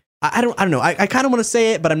hokey. I don't know. I kind of want to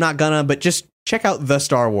say it, but I'm not gonna. But just check out The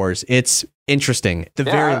Star Wars. It's interesting, at the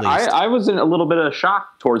very least. I was in a little bit of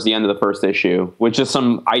shock towards the end of the first issue, with just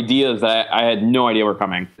some ideas that I had no idea were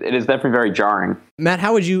coming. It is definitely very jarring. Matt,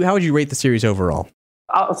 how would you rate the series overall?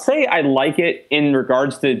 I'll say I like it in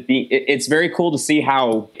regards to it's very cool to see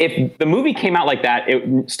how, if the movie came out like that,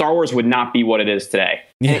 Star Wars would not be what it is today.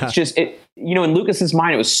 Yeah. And it's just, in Lucas's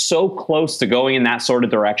mind, it was so close to going in that sort of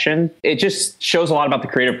direction. It just shows a lot about the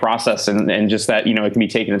creative process and just that, it can be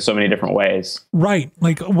taken in so many different ways. Right.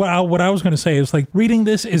 Like what I was going to say is, like, reading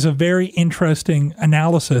this is a very interesting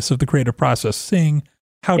analysis of the creative process, seeing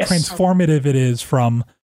how transformative it is from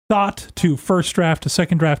thought to first draft to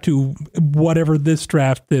second draft to whatever this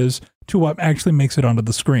draft is to what actually makes it onto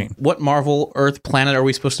the screen. What Marvel Earth planet are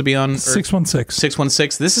we supposed to be on? 616.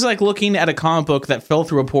 616. This is like looking at a comic book that fell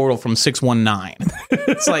through a portal from 619.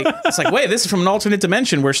 It's like, wait, this is from an alternate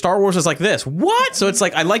dimension where Star Wars is like this. What? So it's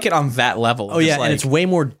like, I like it on that level. Oh, yeah, and it's way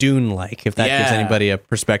more Dune-like, if that gives anybody a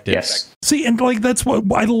perspective. Yes. See, and like that's what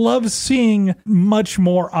I love seeing, much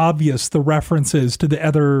more obvious the references to the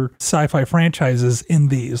other sci-fi franchises in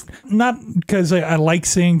these. Not because I like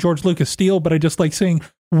seeing George Lucas steal, but I just like seeing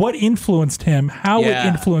what influenced him, how it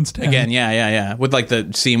influenced him. Again, yeah. With like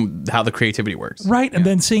seeing how the creativity works. Right, and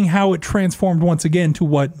then seeing how it transformed once again to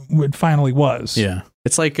what it finally was. Yeah.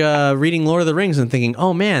 It's like reading Lord of the Rings and thinking,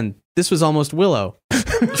 oh man, this was almost Willow.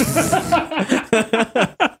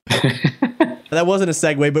 That wasn't a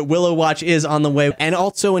segue, but Willow Watch is on the way. And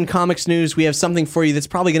also in comics news, we have something for you that's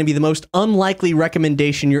probably going to be the most unlikely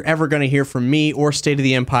recommendation you're ever going to hear from me or State of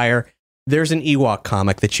the Empire. There's an Ewok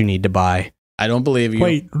comic that you need to buy. I don't believe you.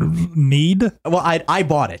 Wait, need? Well, I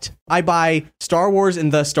bought it. I buy Star Wars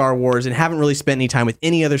and The Star Wars and haven't really spent any time with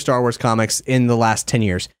any other Star Wars comics in the last 10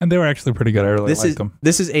 years. And they were actually pretty good. I really liked them.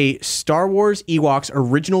 This is a Star Wars Ewoks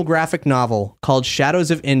original graphic novel called Shadows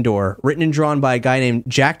of Endor, written and drawn by a guy named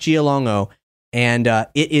Jack Gialongo. And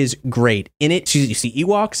it is great. In it, you see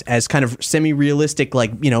Ewoks as kind of semi-realistic,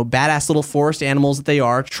 like, badass little forest animals that they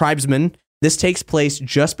are, tribesmen. This takes place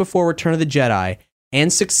just before Return of the Jedi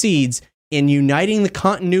and succeeds in uniting the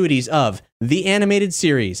continuities of the animated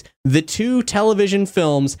series, the 2 television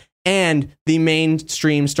films, and the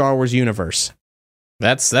mainstream Star Wars universe.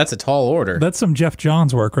 That's a tall order. That's some Jeff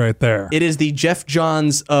Johns work right there. It is the Jeff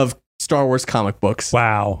Johns of Star Wars comic books.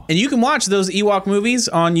 Wow. And you can watch those Ewok movies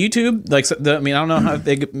on YouTube. Like, I don't know how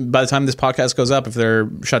by the time this podcast goes up, if they're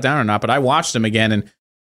shut down or not, but I watched them again and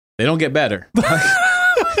they don't get better.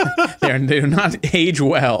 They do not age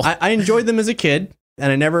well. I enjoyed them as a kid,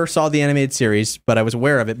 and I never saw the animated series, but I was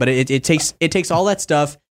aware of it. But it takes all that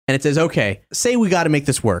stuff, and it says, okay, say we got to make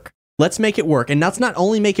this work. Let's make it work. And let's not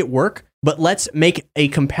only make it work, but let's make a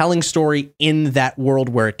compelling story in that world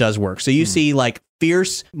where it does work. So you see, like,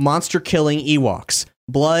 fierce, monster-killing Ewoks.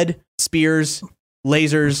 Blood, spears,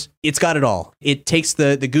 lasers. It's got it all. It takes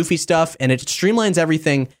the goofy stuff, and it streamlines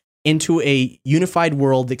everything into a unified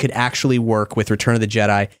world that could actually work with Return of the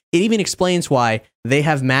Jedi. It even explains why they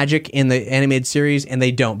have magic in the animated series, and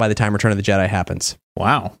they don't by the time Return of the Jedi happens.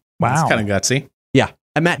 Wow. That's kind of gutsy. Yeah.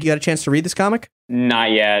 And Matt, you got a chance to read this comic?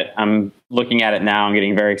 Not yet. I'm looking at it now. I'm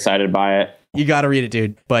getting very excited by it. You got to read it,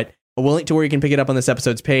 dude. But we'll link to where you can pick it up on this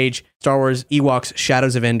episode's page. Star Wars Ewoks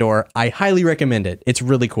Shadows of Endor. I highly recommend it. It's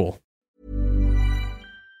really cool.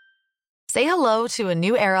 Say hello to a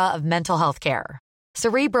new era of mental health care.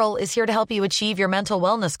 Cerebral is here to help you achieve your mental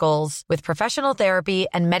wellness goals with professional therapy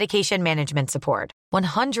and medication management support.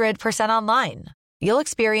 100% online. You'll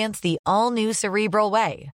experience the all-new Cerebral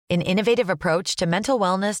Way, an innovative approach to mental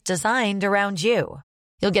wellness designed around you.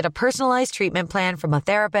 You'll get a personalized treatment plan from a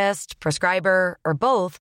therapist, prescriber, or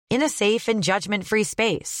both in a safe and judgment-free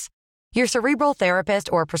space. Your Cerebral therapist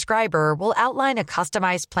or prescriber will outline a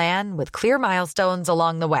customized plan with clear milestones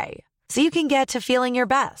along the way, so you can get to feeling your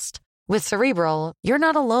best. With Cerebral, you're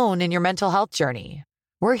not alone in your mental health journey.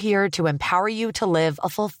 We're here to empower you to live a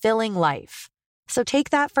fulfilling life. So take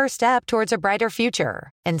that first step towards a brighter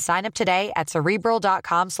future and sign up today at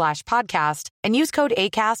Cerebral.com/podcast and use code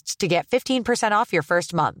ACAST to get 15% off your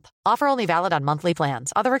first month. Offer only valid on monthly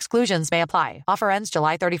plans. Other exclusions may apply. Offer ends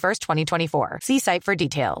July 31st, 2024. See site for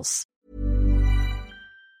details.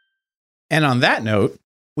 And on that note,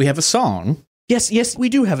 we have a song. Yes, we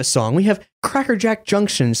do have a song. We have Crackerjack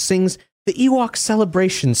Junction sings the Ewok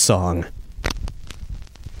Celebration song.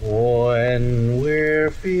 When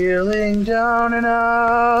we're feeling down and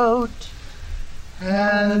out,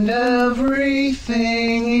 and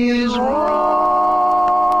everything is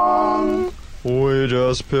wrong, We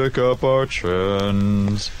just pick up our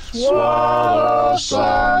chins, swallow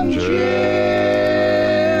some gin,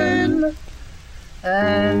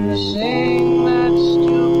 and sing that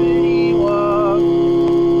stupid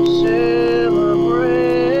Ewok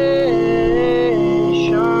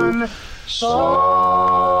celebration song.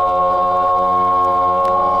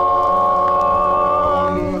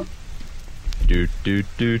 do do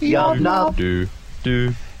do Yup, nup. do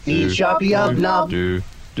do Eat chop, yup, nup. do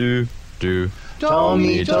do do.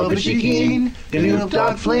 Tommy Tobishikin, Ganoop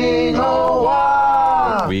Dog Fling, oh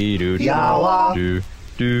wah. We do Yawa. do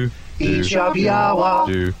do Eat chop, yawa.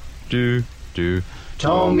 do do do.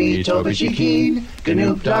 Tommy Tobishikin,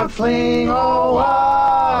 Ganoop Dog Fling, oh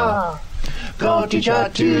wah. Go teach her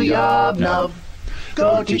to Yob Nub.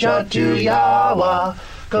 Go teach her to Yawa.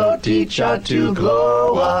 Go teach her to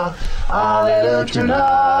Glowa. A little turn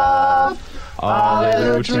up.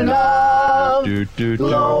 Alleluia love.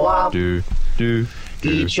 Glow up.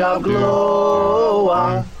 Each of glow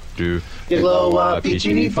up. The glow up each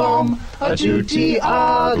uniform. A duty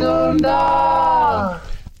agunda.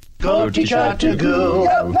 Go teacher to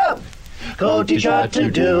go. Go teacher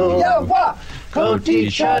to do. Go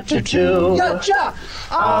teacher to do.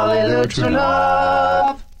 Alleluia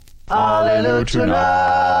love. Alleluia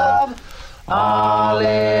love.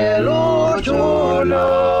 Alleluia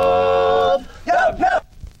love.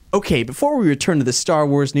 Okay, before we return to the Star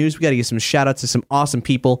Wars news, we got to give some shout outs to some awesome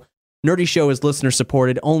people. Nerdy Show is listener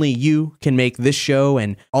supported. Only you can make this show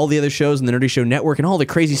and all the other shows in the Nerdy Show network and all the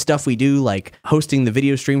crazy stuff we do, like hosting the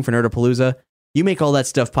video stream for Nerdapalooza. You make all that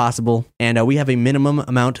stuff possible, and we have a minimum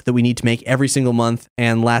amount that we need to make every single month,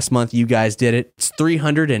 and last month you guys did it. It's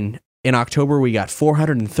 $300, and in October we got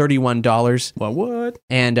 $431. What?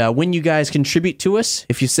 And when you guys contribute to us,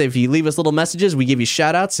 if you leave us little messages, we give you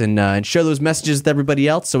shout outs and share those messages with everybody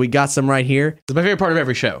else. So we got some right here. It's my favorite part of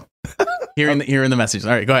every show. Hearing the messages.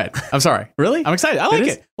 All right, go ahead. I'm sorry. Really? I'm excited. I like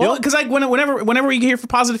it. Well, because whenever we hear for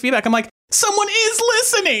positive feedback, I'm like, someone is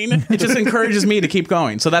listening. It just encourages me to keep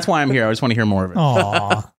going. So that's why I'm here. I just want to hear more of it.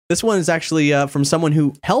 Aw. This one is actually from someone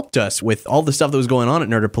who helped us with all the stuff that was going on at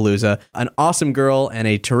Nerdapalooza. An awesome girl and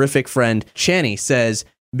a terrific friend. Chani says,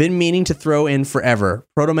 been meaning to throw in forever.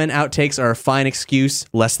 Proto-Men outtakes are a fine excuse,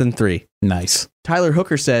 less than 3. Nice. Tyler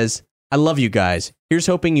Hooker says, I love you guys. Here's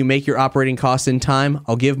hoping you make your operating costs in time.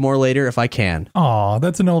 I'll give more later if I can. Aw,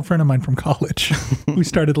 that's an old friend of mine from college who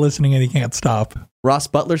started listening and he can't stop. Ross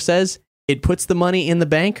Butler says, it puts the money in the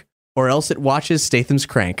bank or else it watches Statham's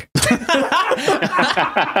crank.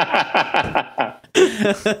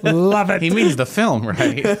 Love it. He means the film,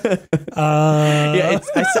 right? Yeah,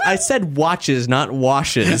 I said watches, not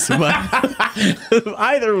washes, but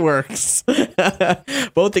either works.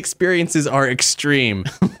 Both experiences are extreme.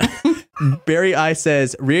 Barry I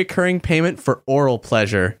says, reoccurring payment for oral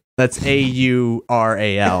pleasure. That's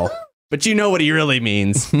AURAL. But you know what he really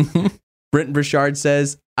means. Brenton Burchard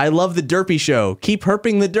says, I love the Derpy Show. Keep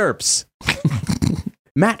herping the derps.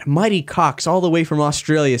 Matt Mighty Cox, all the way from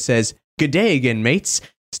Australia, says, good day again, mates.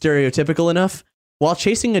 Stereotypical enough? While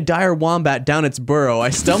chasing a dire wombat down its burrow,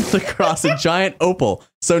 I stumbled across a giant opal.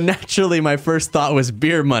 So naturally, my first thought was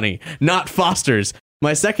beer money, not Foster's.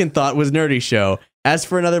 My second thought was Nerdy Show. As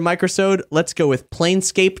for another microsode, let's go with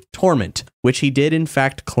Planescape Torment, which he did in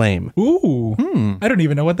fact claim. Ooh, I don't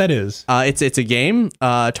even know what that is. It's a game.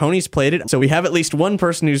 Tony's played it, so we have at least one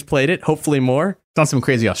person who's played it, hopefully more. It's not some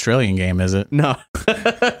crazy Australian game, is it? No.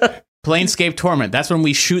 Planescape Torment. That's when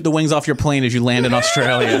we shoot the wings off your plane as you land in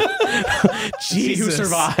Australia. See who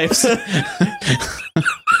survives.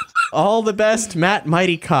 All the best, Matt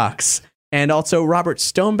Mighty Cox. And also Robert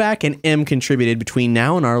Stoneback and M contributed between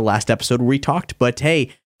now and our last episode where we talked. But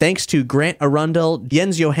hey, thanks to Grant Arundel,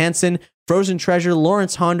 Jens Johansson, Frozen Treasure,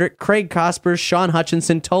 Lawrence Hondrick, Craig Cosper, Sean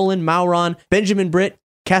Hutchinson, Tolan Mauron, Benjamin Britt,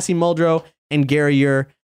 Cassie Muldrow, and Gary Ure,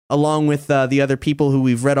 along with the other people who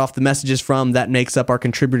we've read off the messages from. That makes up our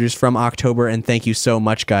contributors from October. And thank you so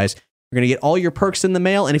much, guys. You're going to get all your perks in the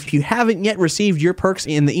mail. And if you haven't yet received your perks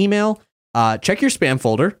in the email, check your spam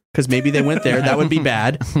folder, because maybe they went there. That would be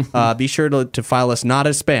bad. Be sure to file us not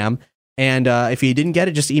as spam. And if you didn't get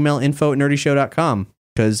it, just email info@nerdyshow.com,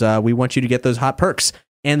 because we want you to get those hot perks.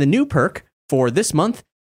 And the new perk for this month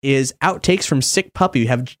is Outtakes from Sick Puppy. You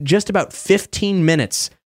have just about 15 minutes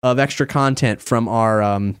of extra content from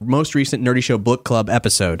our most recent Nerdy Show Book Club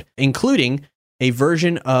episode, including a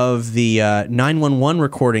version of the 911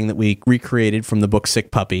 recording that we recreated from the book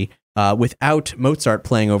Sick Puppy, without Mozart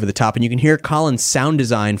playing over the top. And you can hear Colin's sound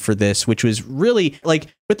design for this, which was really, like,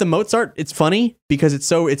 with the Mozart, it's funny because it's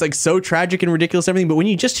like so tragic and ridiculous and everything, but when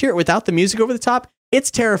you just hear it without the music over the top, it's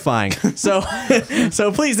terrifying. So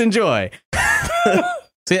please enjoy.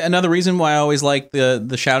 See, another reason why I always like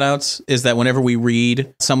the shout outs is that whenever we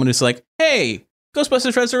read someone who's like, hey,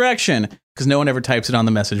 Ghostbusters Resurrection, because no one ever types it on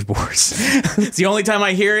the message boards. It's the only time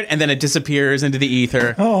I hear it, and then it disappears into the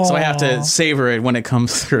ether. Aww. So I have to savor it when it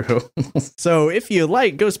comes through. So if you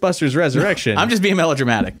like Ghostbusters Resurrection... I'm just being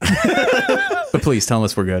melodramatic. But please tell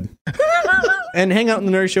us we're good. And hang out in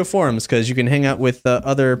the Nerdy Show forums, because you can hang out with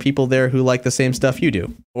other people there who like the same stuff you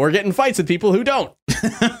do. Or get in fights with people who don't.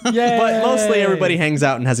 Yay. But mostly everybody hangs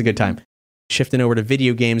out and has a good time. Shifting over to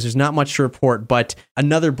video games, there's not much to report, but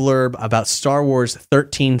another blurb about Star Wars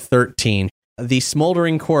 1313. The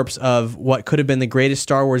smoldering corpse of what could have been the greatest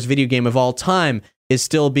Star Wars video game of all time is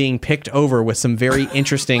still being picked over with some very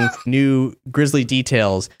interesting new grisly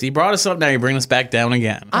details. You brought us up, now you bring us back down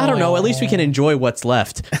again. I don't know. At least we can enjoy what's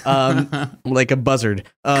left. Like a buzzard.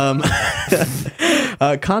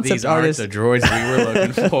 Concept These aren't artist the droids we were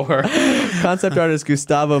looking for. Concept artist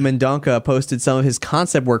Gustavo Mendonca posted some of his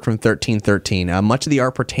concept work from 1313. Much of the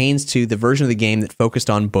art pertains to the version of the game that focused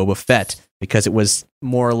on Boba Fett, because it was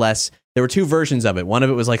more or less, there were two versions of it. One of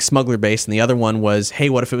it was like smuggler based, and the other one was, hey,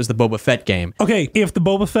 what if it was the Boba Fett game? Okay, if the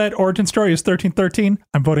Boba Fett origin story is 1313,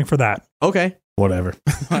 I'm voting for that. Okay. Whatever.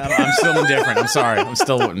 I'm still indifferent. I'm sorry. I'm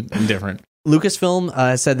still indifferent.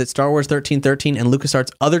 Lucasfilm said that Star Wars 1313 and LucasArts'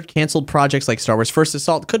 other canceled projects like Star Wars First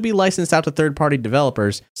Assault could be licensed out to third-party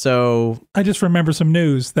developers. So I just remember some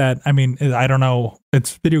news that, I mean, I don't know,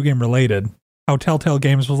 it's video game related. How Telltale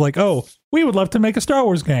Games was like, oh, we would love to make a Star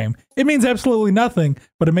Wars game. It means absolutely nothing,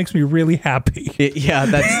 but it makes me really happy.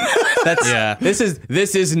 That's yeah. This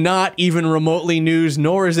is not even remotely news,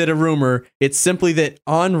 nor is it a rumor. It's simply that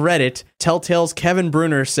on Reddit, Telltale's Kevin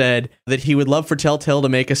Brunner said that he would love for Telltale to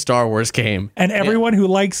make a Star Wars game. And everyone who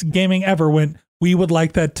likes gaming ever went, we would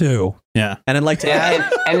like that too. Yeah. And I'd like to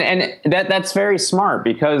add... and that's very smart,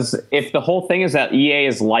 because if the whole thing is that EA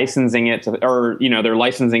is licensing it to, or, you know, they're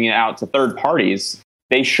licensing it out to third parties,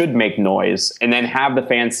 they should make noise and then have the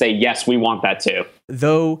fans say, yes, we want that too.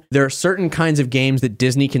 Though there are certain kinds of games that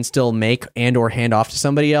Disney can still make and or hand off to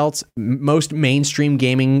somebody else, most mainstream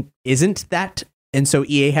gaming isn't that. And so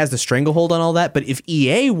EA has the stranglehold on all that. But if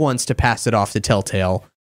EA wants to pass it off to Telltale,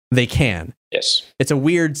 they can. Yes. It's a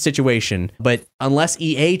weird situation, but unless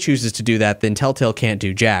EA chooses to do that, then Telltale can't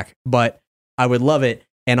do jack. But I would love it.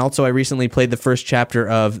 And also, I recently played the first chapter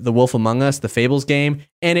of The Wolf Among Us, the Fables game,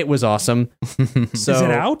 and it was awesome. So, is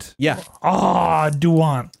it out? Yeah. Ah, do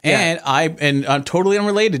want. And on totally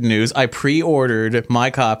unrelated news, I pre-ordered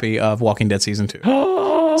my copy of Walking Dead Season 2.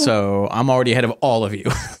 So I'm already ahead of all of you.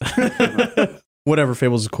 Whatever,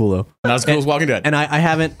 Fables is cool though. Not as cool as Walking Dead. And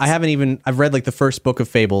I've read like the first book of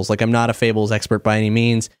Fables. Like, I'm not a Fables expert by any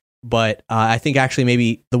means, but I think actually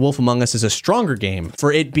maybe The Wolf Among Us is a stronger game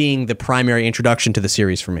for it being the primary introduction to the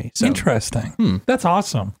series for me. So. Interesting. That's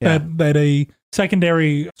awesome. Yeah. That a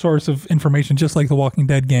secondary source of information, just like the Walking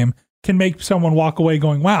Dead game, can make someone walk away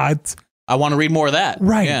going, wow, I want to read more of that.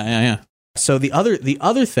 Right. Yeah. So the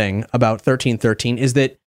other thing about 1313 is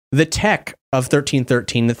that the tech of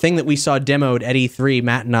 1313, the thing that we saw demoed at E3,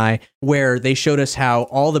 Matt and I, where they showed us how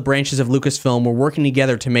all the branches of Lucasfilm were working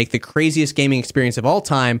together to make the craziest gaming experience of all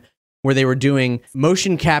time, where they were doing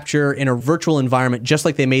motion capture in a virtual environment, just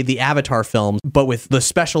like they made the Avatar films, but with the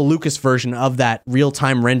special Lucas version of that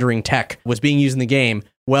real-time rendering tech was being used in the game.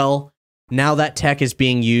 Well, now that tech is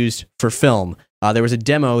being used for film. There was a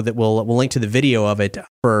demo that we'll link to the video of it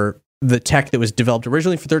for the tech that was developed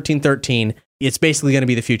originally for 1313. It's basically going to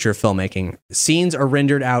be the future of filmmaking. Scenes are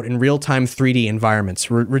rendered out in real-time 3D environments,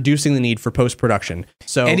 reducing the need for post-production.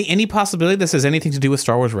 So, any possibility this has anything to do with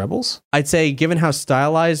Star Wars Rebels? I'd say, given how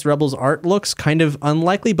stylized Rebels art looks, kind of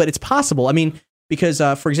unlikely, but it's possible. I mean, because,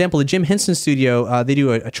 for example, the Jim Henson Studio, they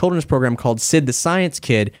do a children's program called Sid the Science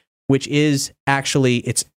Kid, which is actually,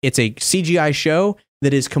 it's a CGI show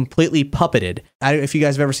that is completely puppeted. I don't know if you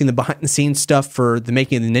guys have ever seen the behind-the-scenes stuff for the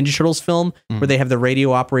making of the Ninja Turtles film, where they have the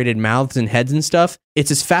radio-operated mouths and heads and stuff. It's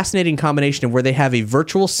this fascinating combination of where they have a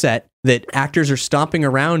virtual set that actors are stomping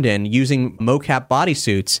around in using mocap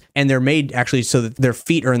bodysuits, and they're made actually so that their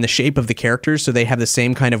feet are in the shape of the characters, so they have the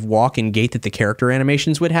same kind of walk and gait that the character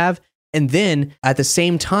animations would have. And then, at the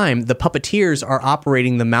same time, the puppeteers are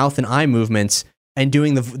operating the mouth and eye movements and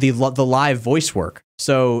doing the live voice work.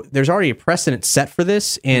 So there's already a precedent set for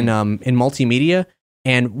this in multimedia.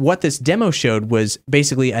 And what this demo showed was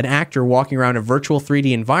basically an actor walking around a virtual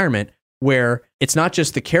 3D environment where it's not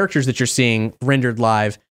just the characters that you're seeing rendered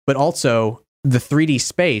live, but also the 3D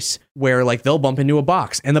space where like they'll bump into a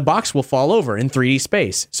box and the box will fall over in 3D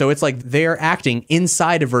space. So it's like they're acting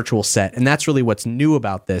inside a virtual set. And that's really what's new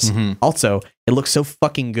about this. Also, it looks so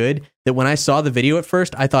fucking good that when I saw the video at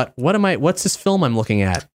first, I thought, what's this film I'm looking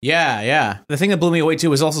at? Yeah. The thing that blew me away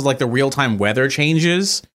too was also like the real-time weather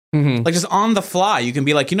changes. Like just on the fly, you can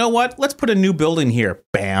be like, you know what? Let's put a new building here.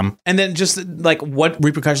 Bam. And then just like, what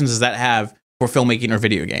repercussions does that have for filmmaking or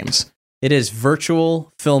video games? It is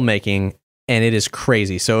virtual filmmaking. And it is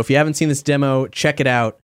crazy. So if you haven't seen this demo, check it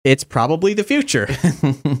out. It's probably the future.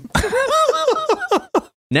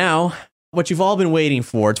 Now, what you've all been waiting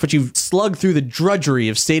for, it's what you've slugged through the drudgery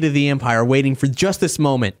of State of the Empire, waiting for just this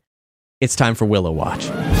moment. It's time for Willow Watch.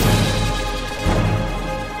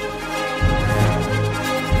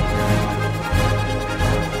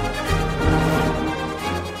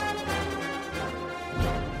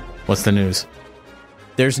 What's the news?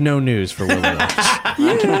 There's no news for Willow.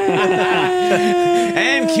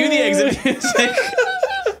 And cue the exit music.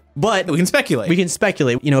 But we can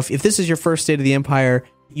speculate. If this is your first State of the Empire,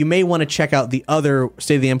 you may want to check out the other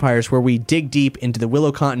State of the Empires where we dig deep into the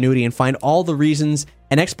Willow continuity and find all the reasons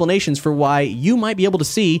and explanations for why you might be able to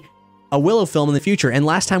see a Willow film in the future. And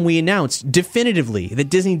last time we announced definitively that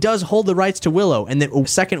Disney does hold the rights to Willow and that a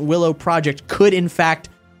second Willow project could in fact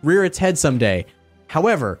rear its head someday.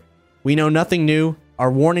 However, we know nothing new.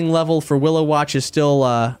 Our warning level for Willow Watch is still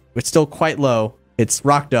quite low. It's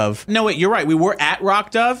Rock Dove. No, wait, you're right. We were at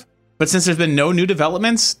Rock Dove, but since there's been no new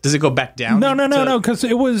developments, does it go back down? No, because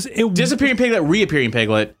it Disappearing Piglet, Reappearing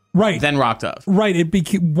Piglet, right? Then Rock Dove, right?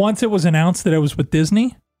 Once it was announced that it was with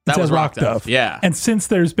Disney, that was Rock Dove. Yeah, and since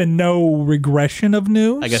there's been no regression of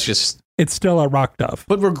news, I guess it's still a Rock Dove.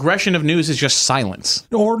 But regression of news is just silence.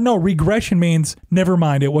 Or no, regression means never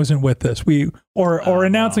mind. It wasn't with us. Or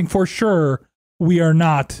announcing for sure. We are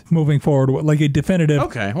not moving forward with like a definitive.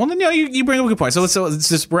 Okay. Well, then you bring up a good point. So it's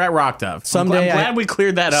just we're at Rock Dove. Someday, I'm glad we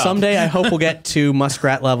cleared that up. Someday, I hope we'll get to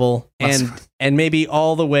Muskrat level and maybe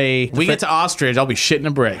all the way. We get to Ostrich, I'll be shitting a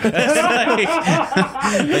brick.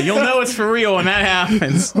 You'll know it's for real when that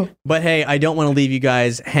happens. But hey, I don't want to leave you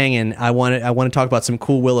guys hanging. I want to talk about some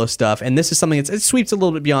cool Willow stuff, and this is something it sweeps a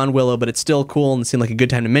little bit beyond Willow, but it's still cool and it seemed like a good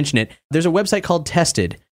time to mention it. There's a website called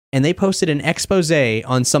Tested, and they posted an expose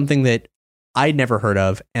on something that I'd never heard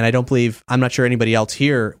of, and I'm not sure anybody else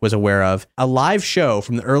here was aware of, a live show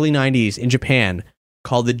from the early 90s in Japan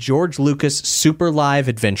called the George Lucas Super Live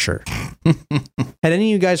Adventure. Had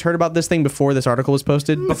any of you guys heard about this thing before this article was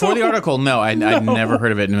posted? Before the article, no. I'd never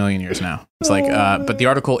heard of it in a million years now. It's like, but the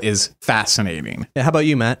article is fascinating. How about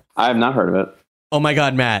you, Matt? I have not heard of it. Oh my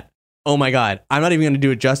God, Matt. Oh my God. I'm not even going to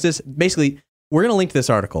do it justice. Basically, we're going to link to this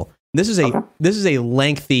article. This is a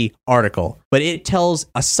lengthy article, but it tells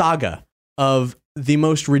a saga of the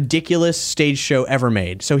most ridiculous stage show ever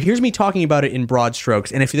made. So here's me talking about it in broad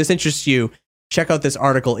strokes. And if this interests you, check out this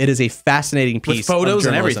article. It is a fascinating piece with photos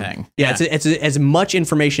of and everything. Yeah. It's as much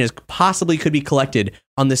information as possibly could be collected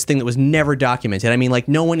on this thing that was never documented. I mean, like,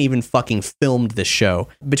 no one even fucking filmed this show.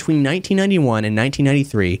 Between 1991 and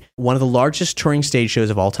 1993, one of the largest touring stage shows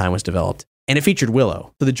of all time was developed. And it featured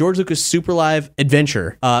Willow. So the George Lucas Super Live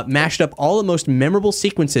Adventure mashed up all the most memorable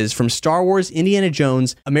sequences from Star Wars, Indiana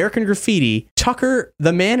Jones, American Graffiti, Tucker,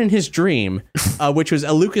 The Man in His Dream, which was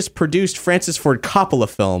a Lucas-produced Francis Ford Coppola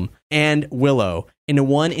film, and Willow into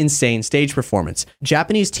one insane stage performance.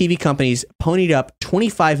 Japanese TV companies ponied up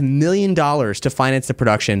 $25 million to finance the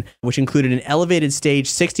production, which included an elevated stage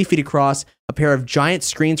 60 feet across, a pair of giant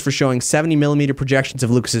screens for showing 70mm projections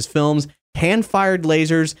of Lucas's films, hand-fired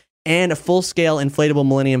lasers, and a full-scale inflatable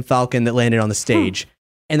Millennium Falcon that landed on the stage.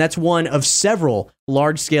 And that's one of several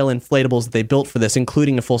large-scale inflatables that they built for this,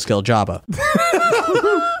 including a full-scale Jabba.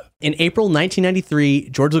 In April 1993,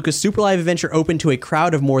 George Lucas Super Live Adventure opened to a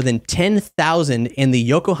crowd of more than 10,000 in the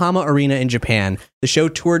Yokohama Arena in Japan. The show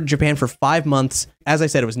toured Japan for 5 months. As I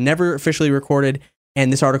said, it was never officially recorded,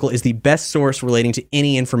 and this article is the best source relating to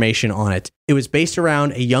any information on it. It was based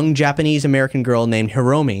around a young Japanese-American girl named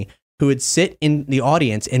Hiromi, who would sit in the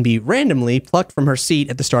audience and be randomly plucked from her seat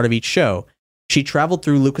at the start of each show. She traveled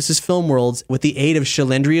through Lucas's film worlds with the aid of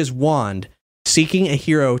Shalendria's wand, seeking a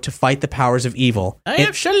hero to fight the powers of evil. I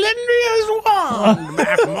have Shalendria's wand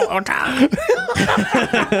back more time.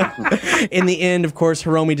 In the end, of course,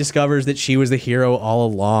 Hiromi discovers that she was the hero all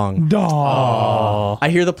along. Aww. I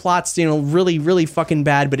hear the plot's, really, really fucking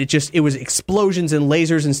bad, but it was explosions and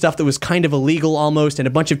lasers and stuff that was kind of illegal almost, and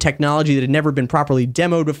a bunch of technology that had never been properly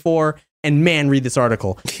demoed before. And man, read this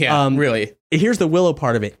article. Yeah, really. Here's the Willow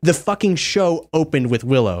part of it. The fucking show opened with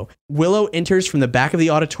Willow. Willow enters from the back of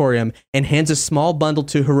the auditorium and hands a small bundle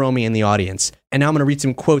to Hiromi in the audience. And now I'm going to read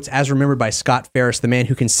some quotes as remembered by Scott Ferris, the man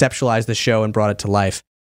who conceptualized the show and brought it to life.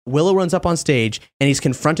 Willow runs up on stage and he's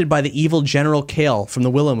confronted by the evil General Kale from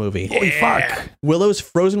the Willow movie. Holy fuck. Willow's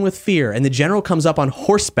frozen with fear and the general comes up on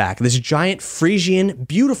horseback, this giant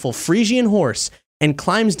beautiful Frisian horse, and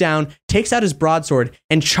climbs down, takes out his broadsword,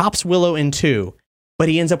 and chops Willow in two. But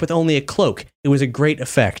he ends up with only a cloak. It was a great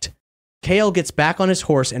effect. Kale gets back on his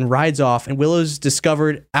horse and rides off, and Willow's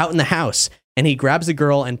discovered out in the house. And he grabs the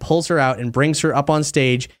girl and pulls her out and brings her up on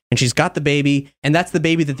stage, and she's got the baby, and that's the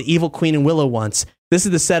baby that the evil queen and Willow wants. This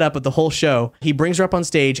is the setup of the whole show. He brings her up on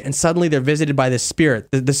stage, and suddenly they're visited by this spirit,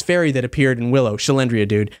 this fairy that appeared in Willow, Shalendria,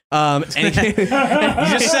 dude. And you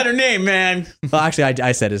just said her name, man. Well, actually,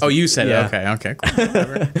 I said it. Oh, you said it. Okay,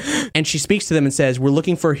 cool. And she speaks to them and says, "We're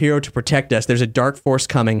looking for a hero to protect us. There's a dark force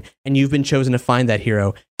coming, and you've been chosen to find that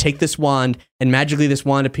hero. Take this wand, and magically this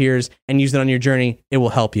wand appears, and use it on your journey. It will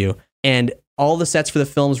help you." And all the sets for the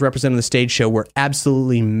films represented on the stage show were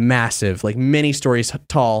absolutely massive, like many stories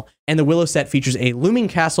tall. And the Willow set features a looming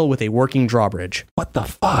castle with a working drawbridge. What the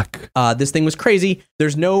fuck? This thing was crazy.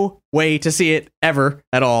 There's no way to see it ever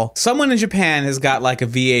at all. Someone in Japan has got like a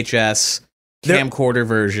VHS camcorder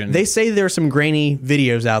version. They say there are some grainy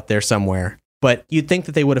videos out there somewhere, but you'd think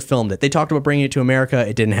that they would have filmed it. They talked about bringing it to America.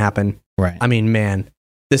 It didn't happen. Right. I mean, man,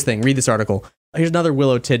 this thing, read this article. Here's another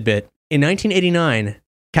Willow tidbit. In 1989,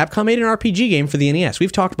 Capcom made an RPG game for the NES.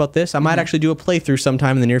 We've talked about this. I might actually do a playthrough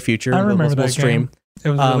sometime in the near future. I remember that stream. Game. It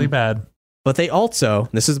was really bad. But they also,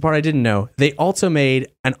 this is the part I didn't know, they also made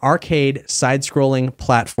an arcade side-scrolling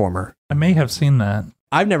platformer. I may have seen that.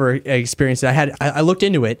 I've never experienced it. I looked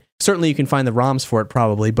into it. Certainly you can find the ROMs for it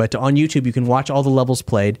probably, but on YouTube you can watch all the levels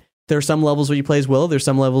played. There are some levels where you play as Willow. There's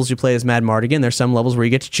some levels you play as Mad Mardigan. There's some levels where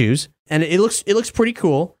you get to choose. And it looks pretty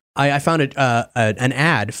cool. I found an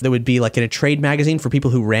ad that would be like in a trade magazine for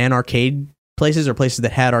people who ran arcade places or places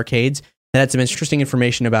that had arcades. That had some interesting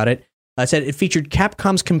information about it. It said it featured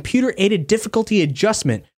Capcom's computer-aided difficulty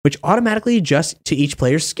adjustment, which automatically adjusts to each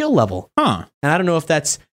player's skill level. Huh. And I don't know if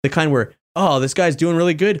that's the kind where, oh, this guy's doing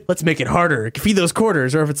really good, let's make it harder, feed those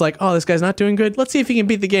quarters, or if it's like, oh, this guy's not doing good, let's see if he can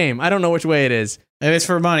beat the game. I don't know which way it is. If it's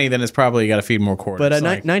for money, then it's probably got to feed more quarters. But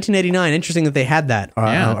 1989, interesting that they had that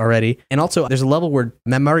already. And also, there's a level where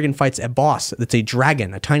Mad Mardigan fights a boss that's a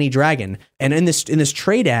dragon, a tiny dragon. And in this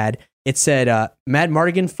trade ad, it said, Mad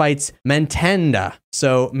Mardigan fights Mantanda.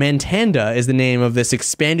 So Mantanda is the name of this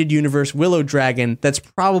expanded universe Willow Dragon. That's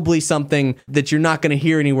probably something that you're not going to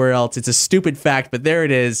hear anywhere else. It's a stupid fact, but there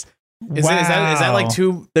it is. Is that like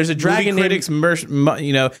two? There's a dragon critics,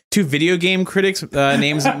 two video game critics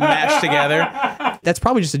names mashed together. That's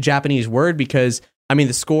probably just a Japanese word because I mean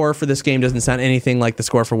the score for this game doesn't sound anything like the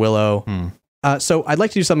score for Willow. So I'd like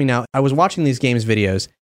to do something now. I was watching these games videos.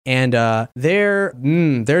 And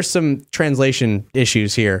there's some translation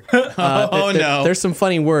issues here. No. There's some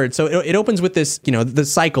funny words. So it opens with this, the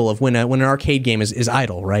cycle of when an arcade game is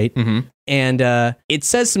idle, right? Mm-hmm. And it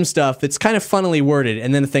says some stuff that's kind of funnily worded,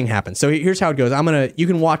 and then the thing happens. So here's how it goes. You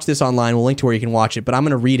can watch this online. We'll link to where you can watch it, but I'm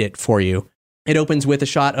gonna read it for you. It opens with a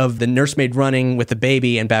shot of the nursemaid running with the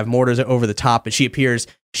baby, and Bavmorda's over the top, and she appears.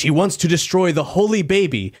 She wants to destroy the holy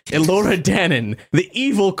baby, Elora Danon, the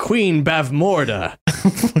evil queen Bavmorda.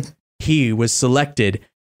 He was selected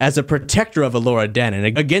as a protector of Elora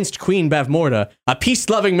Danon against Queen Bavmorda, a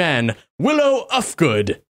peace-loving man, Willow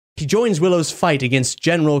Ufgood. He joins Willow's fight against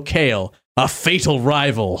General Kale, a fatal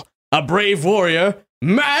rival, a brave warrior,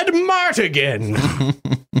 Mad Mardigan.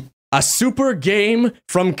 A super game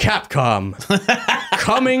from Capcom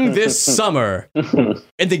coming this summer.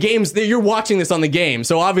 And the games, you're watching this on the game,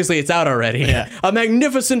 so obviously it's out already. Yeah. A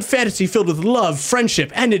magnificent fantasy filled with love, friendship,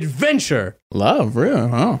 and adventure. Love, really?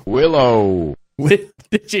 Huh? Willow. Did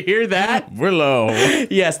you hear that? Willow.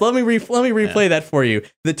 Yes, let me replay that for you.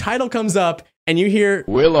 The title comes up, and you hear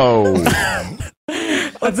Willow.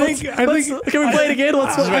 I think. Can we play it again?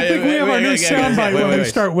 I think we have our new soundbite when we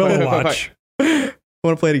start Willow Watch. I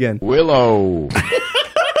want to play it again. Willow.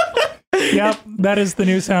 Yep, that is the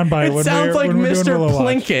new soundbite. It sounds like Mr.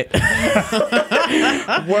 Plinkett.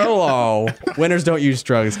 Willow. Winners don't use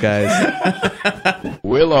drugs, guys.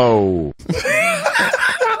 Willow.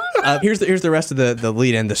 Here's the rest of the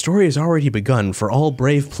lead in. The story has already begun for all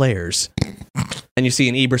brave players. And you see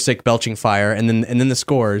an Ebersick belching fire, and then the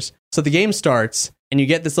scores. So the game starts, and you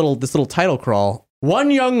get this little title crawl.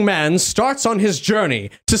 One young man starts on his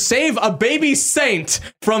journey to save a baby saint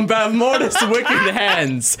from Bavmorda's wicked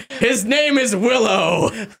hands. His name is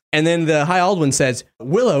Willow. And then the High Aldwin says,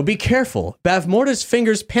 Willow, be careful. Bavmorda's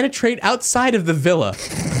fingers penetrate outside of the villa.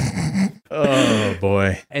 Oh,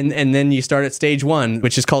 boy. And then you start at stage 1,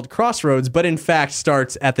 which is called Crossroads, but in fact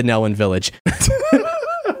starts at the Nelwyn Village.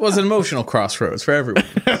 It was an emotional crossroads for everyone.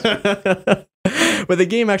 But the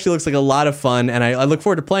game actually looks like a lot of fun, and I look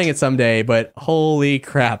forward to playing it someday, but holy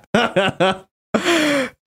crap. I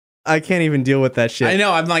can't even deal with that shit. I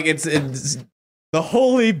know, I'm like, it's the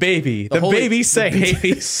holy baby. The baby saint.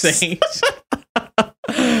 Baby saint.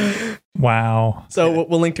 Wow. So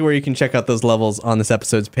we'll link to where you can check out those levels on this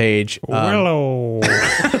episode's page. Willow.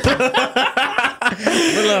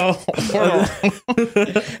 Willow.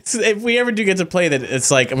 So if we ever do get to play that,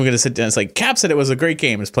 it's like, I'm going to sit down. It's like, Cap said it was a great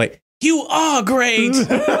game. Let's play. You are great.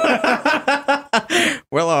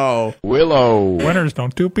 Willow. Winners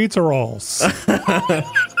don't do pizza rolls.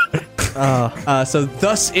 So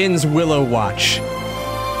thus ends Willow Watch.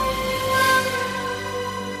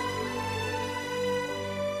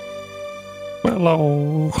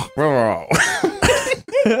 Willow.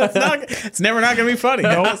 It's never not going to be funny.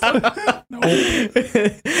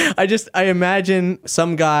 I imagine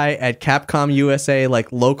some guy at Capcom USA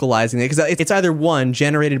like localizing it, because it's either one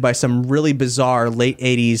generated by some really bizarre late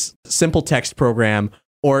 80s simple text program,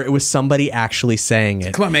 or it was somebody actually saying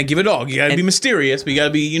it. Come on, man, give it all. You got to be mysterious, but you got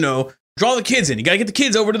to be, draw the kids in. You got to get the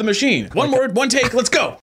kids over to the machine. One word, one take, let's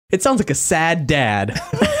go. It sounds like a sad dad.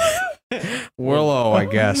 Willow, I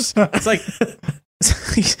guess. It's like,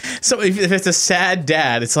 so if it's a sad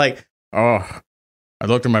dad, it's like, oh, I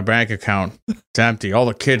looked at my bank account. It's empty. All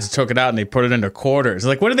the kids took it out and they put it into quarters.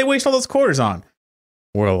 Like, what did they waste all those quarters on?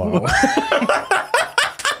 Willow.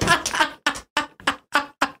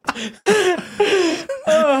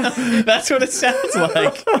 That's what it sounds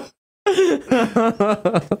like.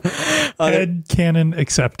 Head canon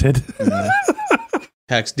accepted.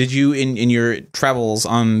 Hex, did you, in your travels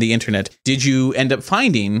on the internet, did you end up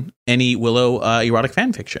finding any Willow erotic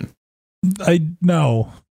fan fiction?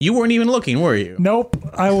 No. You weren't even looking, were you? Nope.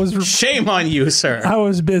 Shame on you, sir. I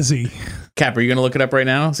was busy. Cap, are you going to look it up right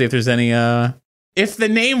now? See if there's any... If the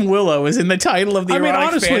name Willow is in the title of the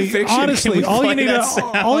erotic fan fiction, honestly, all you need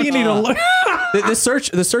to look.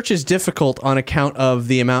 The search is difficult on account of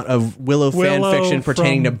the amount of Willow fan fiction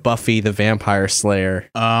pertaining to Buffy the Vampire Slayer.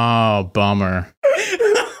 Oh, bummer.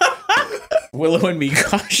 Willow and me,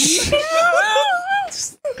 gosh.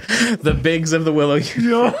 The Biggs of the Willow.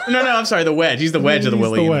 No, I'm sorry, the Wedge. He's the Wedge of the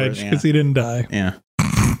Willow. He's the Wedge because he didn't die. Yeah.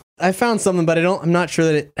 I found something, but I'm not sure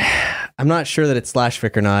that it's slash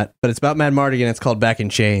fic or not. But it's about Madmartigan. It's called Back in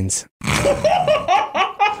Chains.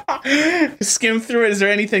 Skim through it. Is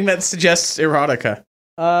there anything that suggests erotica?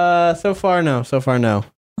 So far no.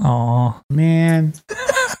 Aw, man.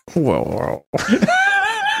 Whoa.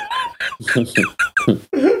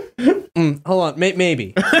 Hold on,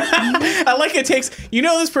 maybe. I like it takes.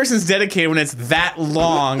 This person's dedicated when it's that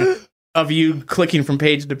long of you clicking from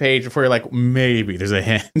page to page before you're like, maybe there's a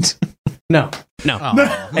hint. No.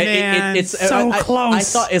 Oh, man. It's so close. I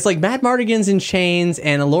thought it's like Madmartigan's in chains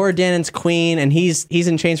and Elora Danon's queen, and he's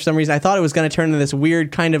in chains for some reason. I thought it was going to turn into this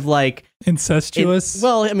weird kind of like incestuous.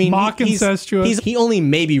 Incestuous. He only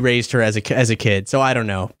maybe raised her as a kid, so I don't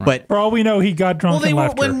know. But for all we know, he got drunk and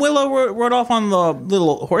left her. When Willow rode off on the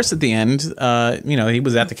little horse at the end, he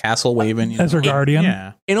was at the castle waving as her guardian.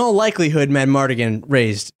 Yeah. In all likelihood, Madmartigan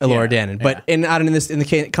raised Elora Danon, but in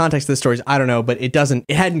the context of the stories, I don't know. But it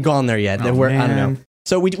hadn't gone there yet. Oh, I don't know.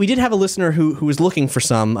 So we did have a listener who was looking for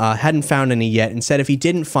some, hadn't found any yet, and said if he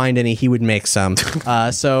didn't find any, he would make some.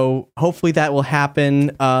 So hopefully that will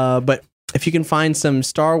happen. But if you can find some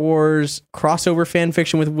Star Wars crossover fan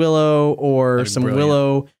fiction with Willow, or some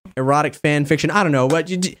Willow erotic fan fiction, I don't know. But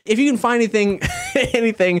if you can find anything,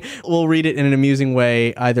 we'll read it in an amusing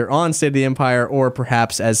way, either on State of the Empire or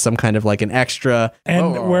perhaps as some kind of like an extra.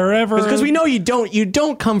 And wherever, because we know you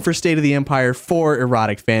don't come for State of the Empire for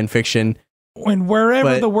erotic fan fiction. And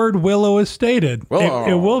wherever the word Willow is stated,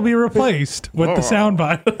 it will be replaced with the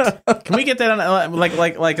soundbite. Can we get that on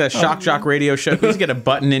like a shock jock radio show? Can we just get a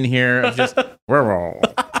button in here of just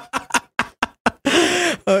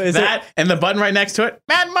and the button right next to it,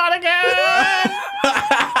 Madmartigan.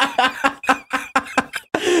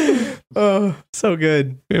 Oh, so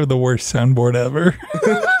good. We have the worst soundboard ever.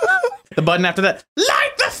 The button after that,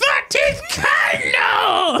 light the 13th candle.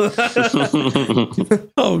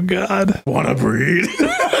 Oh God. Wanna breed?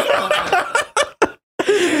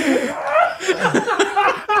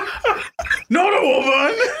 Not a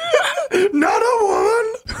woman. Not a woman.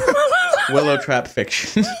 Willow trap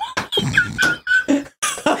fiction. And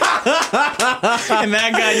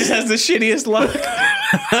that guy just has the shittiest luck.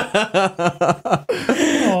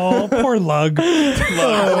 Oh, poor Lug. Poor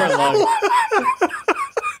Lug.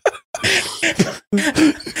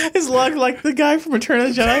 His luck like the guy from Return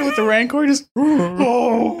of the Jedi with the Rancor, just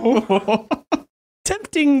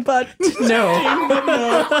tempting, but no.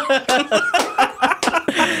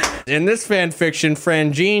 In this fan fiction,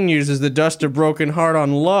 Frangine uses the dust of broken heart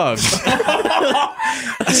on Lug.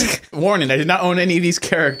 Warning, I did not own any of these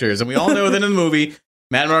characters, and we all know that in the movie,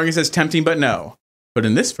 Madmartigan says tempting, but no. But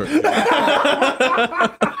in this version,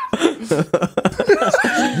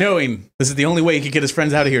 knowing this is the only way he could get his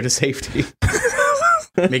friends out of here to safety.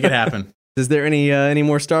 Make it happen. Is there any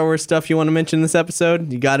more Star Wars stuff you want to mention in this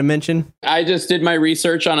episode? You got to mention? I just did my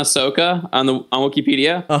research on Ahsoka on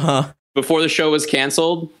Wikipedia. Uh-huh. Before the show was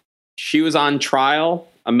canceled, she was on trial,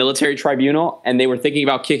 a military tribunal, and they were thinking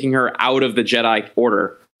about kicking her out of the Jedi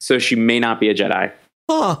Order. So she may not be a Jedi.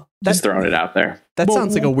 Huh. Just throwing it out there. That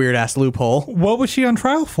sounds like a weird-ass loophole. What was she on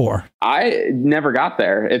trial for? I never got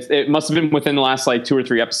there. It must have been within the last 2 or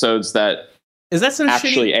 3 episodes that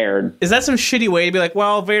actually aired. Is that some shitty way to be like,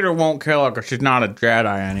 well, Vader won't kill her because she's not a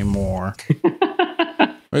Jedi anymore.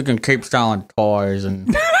 We can keep selling toys and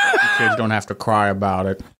the kids don't have to cry about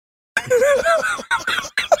it.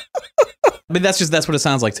 I mean, that's what it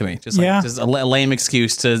sounds like to me. Just a lame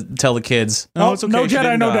excuse to tell the kids, "Oh, it's okay. No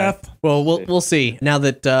Jedi, no death." Well, we'll see. Now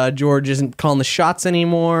that George isn't calling the shots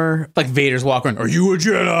anymore, like Vader's walking. Are you a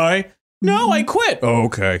Jedi? No, I quit. Oh,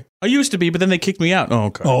 okay. I used to be, but then they kicked me out. Oh,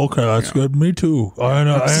 okay. Oh, okay, that's good. Me too. I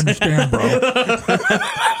understand, bro.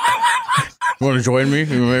 You want to join me?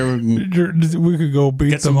 We could go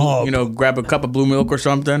beat them up. Grab a cup of blue milk or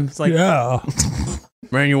something. It's like, yeah.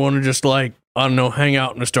 Man, you want to just I don't know, hang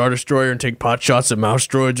out in a Star Destroyer and take pot shots at mouse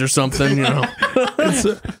droids or something, It's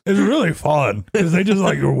really fun because they just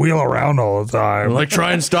wheel around all the time.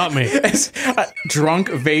 Try and stop me. Drunk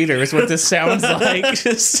Vader is what this sounds like.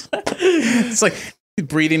 It's like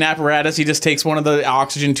breathing apparatus. He just takes one of the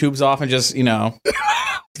oxygen tubes off and just,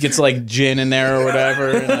 gets gin in there or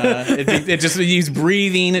whatever. He's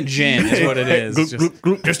breathing gin is what it is.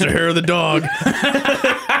 Just a hair of the dog.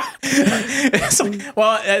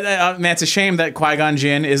 Man, it's a shame that Qui-Gon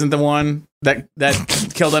Jinn isn't the one that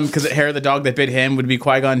killed him, because the hair of the dog that bit him would be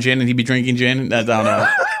Qui-Gon Jinn and he'd be drinking gin. I don't know.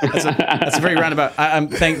 That's a very roundabout.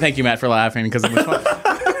 Thank you, Matt, for laughing, because it was fun.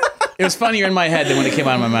 It was funnier in my head than when it came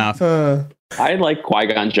out of my mouth. I like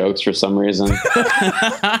Qui-Gon jokes for some reason.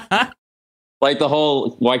 Like the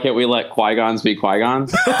whole, why can't we let Qui-Gons be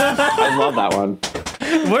Qui-Gons? I love that one.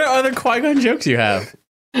 What are other Qui-Gon jokes you have?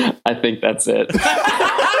 I think that's it.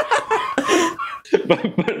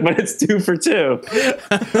 but it's 2 for 2.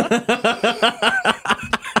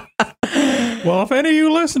 Well, if any of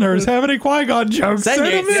you listeners have any Qui-Gon jokes, send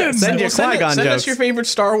them in. Send your Qui-Gon Send jokes. us your favorite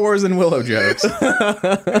Star Wars and Willow jokes.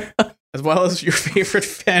 As well as your favorite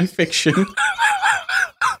fan fiction.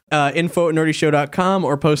 Info@nerdyshow.com,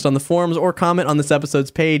 or post on the forums, or comment on this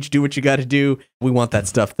episode's page. Do what you got to do. We want that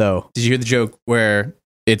stuff, though. Did you hear the joke where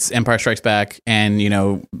it's Empire Strikes Back and,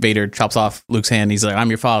 Vader chops off Luke's hand? He's like, I'm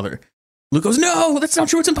your father. Luke goes, no, that's not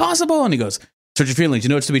true. It's impossible. And he goes, search your feelings. You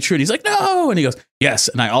know it's to be true. And he's like, no. And he goes, yes.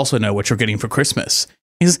 And I also know what you're getting for Christmas.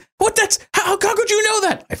 He says, what? How could you know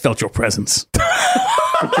that? I felt your presence.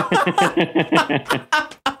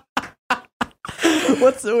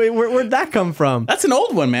 Where'd that come from? That's an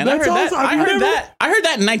old one, man. I heard that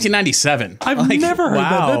in 1997. I've never heard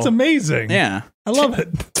that. That's amazing. Yeah. I love it.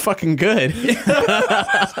 It's fucking good.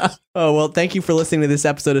 Oh, well, thank you for listening to this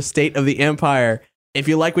episode of State of the Empire. If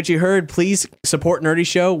you like what you heard, please support Nerdy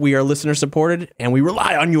Show. We are listener supported, and we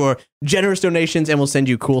rely on your generous donations, and we'll send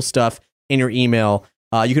you cool stuff in your email.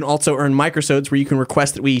 You can also earn microsodes, where you can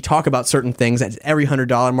request that we talk about certain things. At every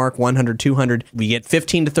 $100 mark, 100, 200, we get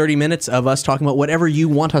 15 to 30 minutes of us talking about whatever you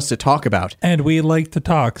want us to talk about. And we like to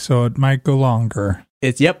talk, so it might go longer.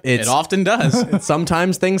 It often does.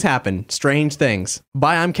 Sometimes things happen. Strange things.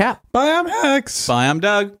 Bye, I'm Cap. Bye, I'm Hex. Bye, I'm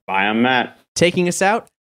Doug. Bye, I'm Matt. Taking us out,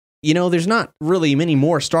 there's not really many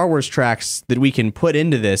more Star Wars tracks that we can put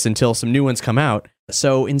into this until some new ones come out.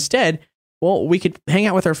 So instead, we could hang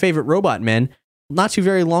out with our favorite robot men. Not too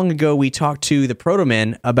very long ago, we talked to the Proto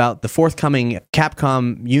Men about the forthcoming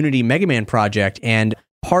Capcom Unity Mega Man project, and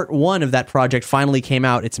part 1 of that project finally came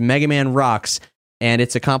out. It's Mega Man Rocks, and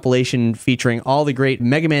it's a compilation featuring all the great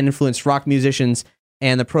Mega Man-influenced rock musicians,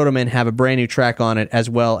 and the Proto Men have a brand new track on it, as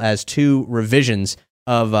well as 2 revisions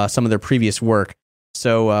of some of their previous work.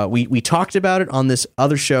 So we talked about it on this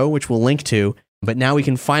other show, which we'll link to, but now we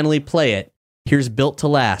can finally play it. Here's Built to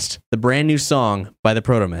Last, the brand new song by the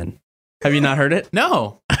Proto Men. Have you not heard it?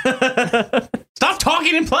 No. Stop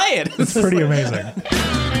talking and play it. It's pretty amazing.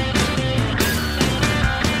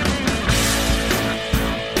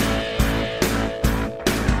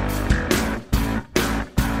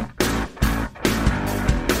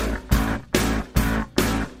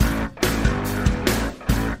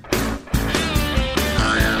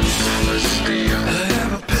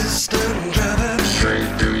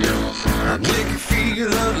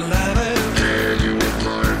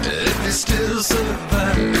 Still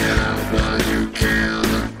survive. Get out while you can.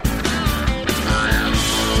 I am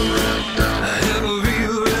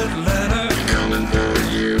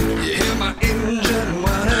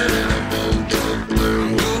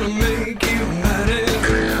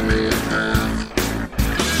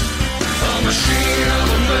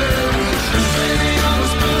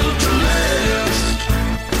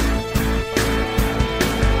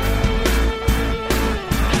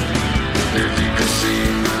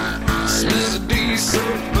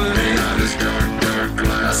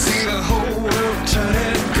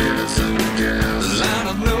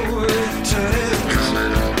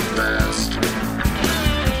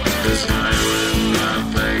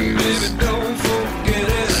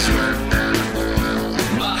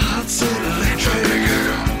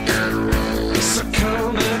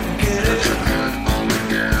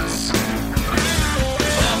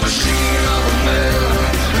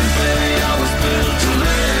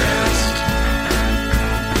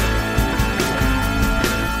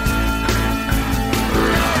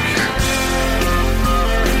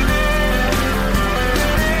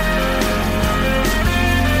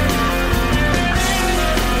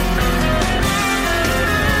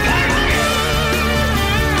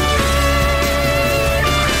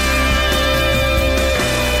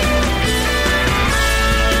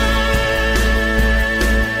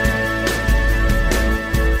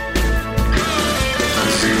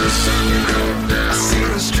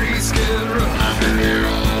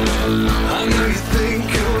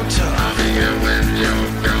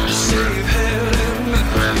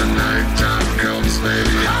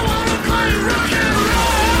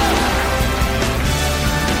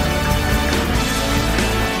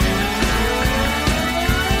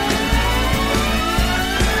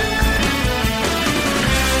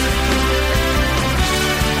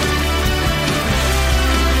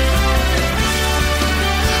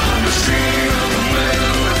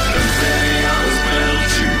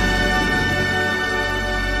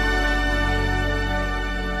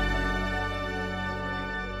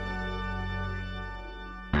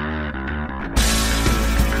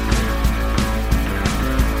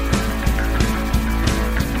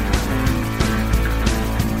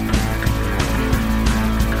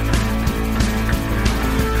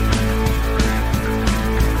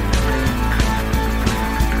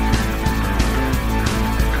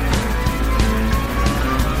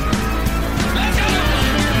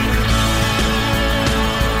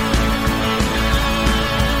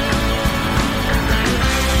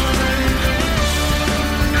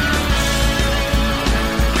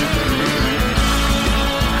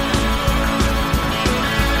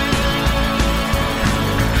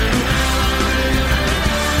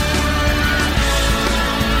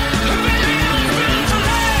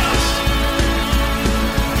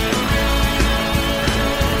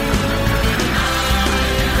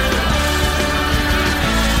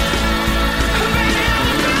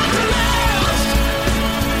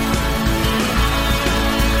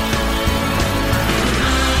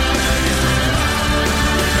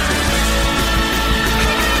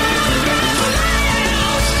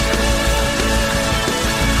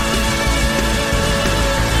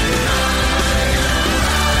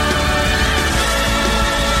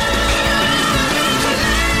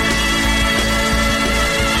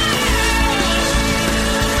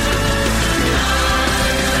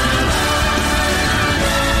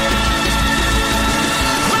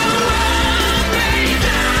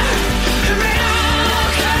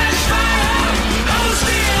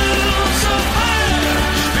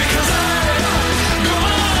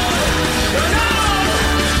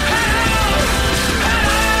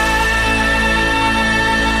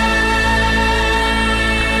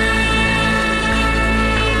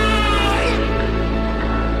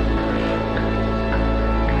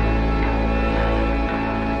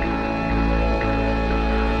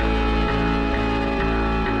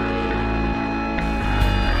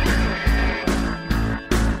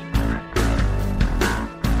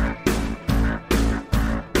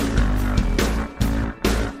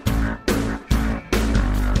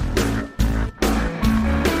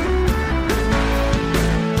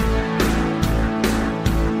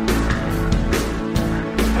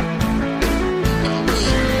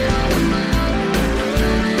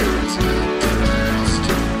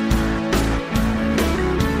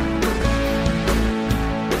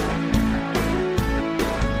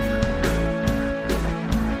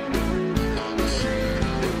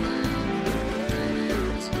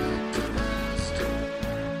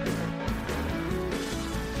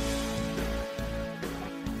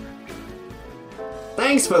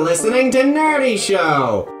Thanks for listening to Nerdy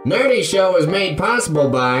Show. Nerdy Show is made possible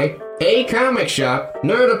by A Comic Shop,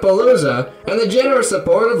 Nerdapalooza, and the generous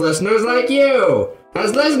support of listeners like you.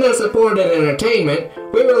 As listener-supported entertainment,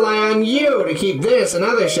 we rely on you to keep this and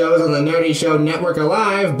other shows on the Nerdy Show Network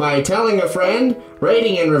alive by telling a friend,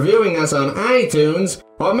 rating and reviewing us on iTunes,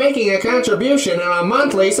 or making a contribution in our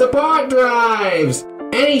monthly support drives.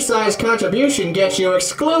 Any size contribution gets you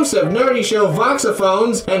exclusive Nerdy Show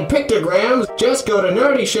voxophones and pictograms. Just go to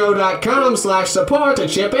nerdyshow.com/support to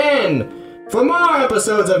chip in. For more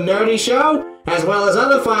episodes of Nerdy Show, as well as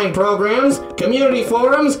other fine programs, community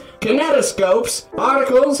forums, kinetoscopes,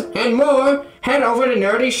 articles, and more, head over to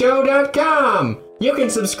nerdyshow.com. You can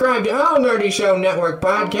subscribe to all Nerdy Show Network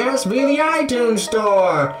podcasts via the iTunes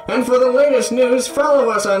Store. And for the latest news, follow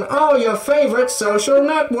us on all your favorite social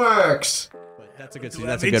networks. That's a good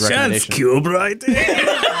recommendation. Cube right there.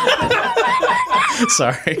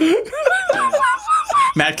 Sorry.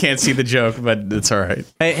 Matt can't see the joke, but it's all right.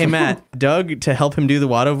 Hey, Matt, Doug, to help him do the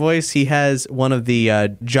Watto voice, he has one of the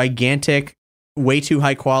gigantic, way too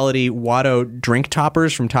high quality Watto drink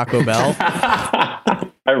toppers from Taco Bell. I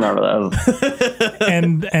remember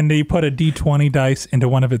that. and he put a D20 dice into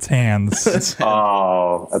one of its hands.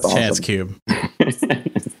 Oh, that's awesome. Chance Cube.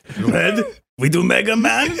 Red, we do Mega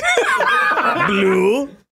Man. Blue,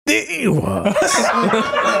 the Ewoks.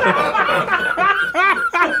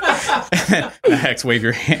 Hex, wave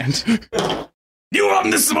your hand. You want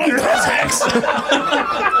the small Hex? But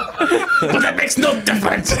that makes no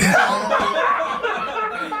difference.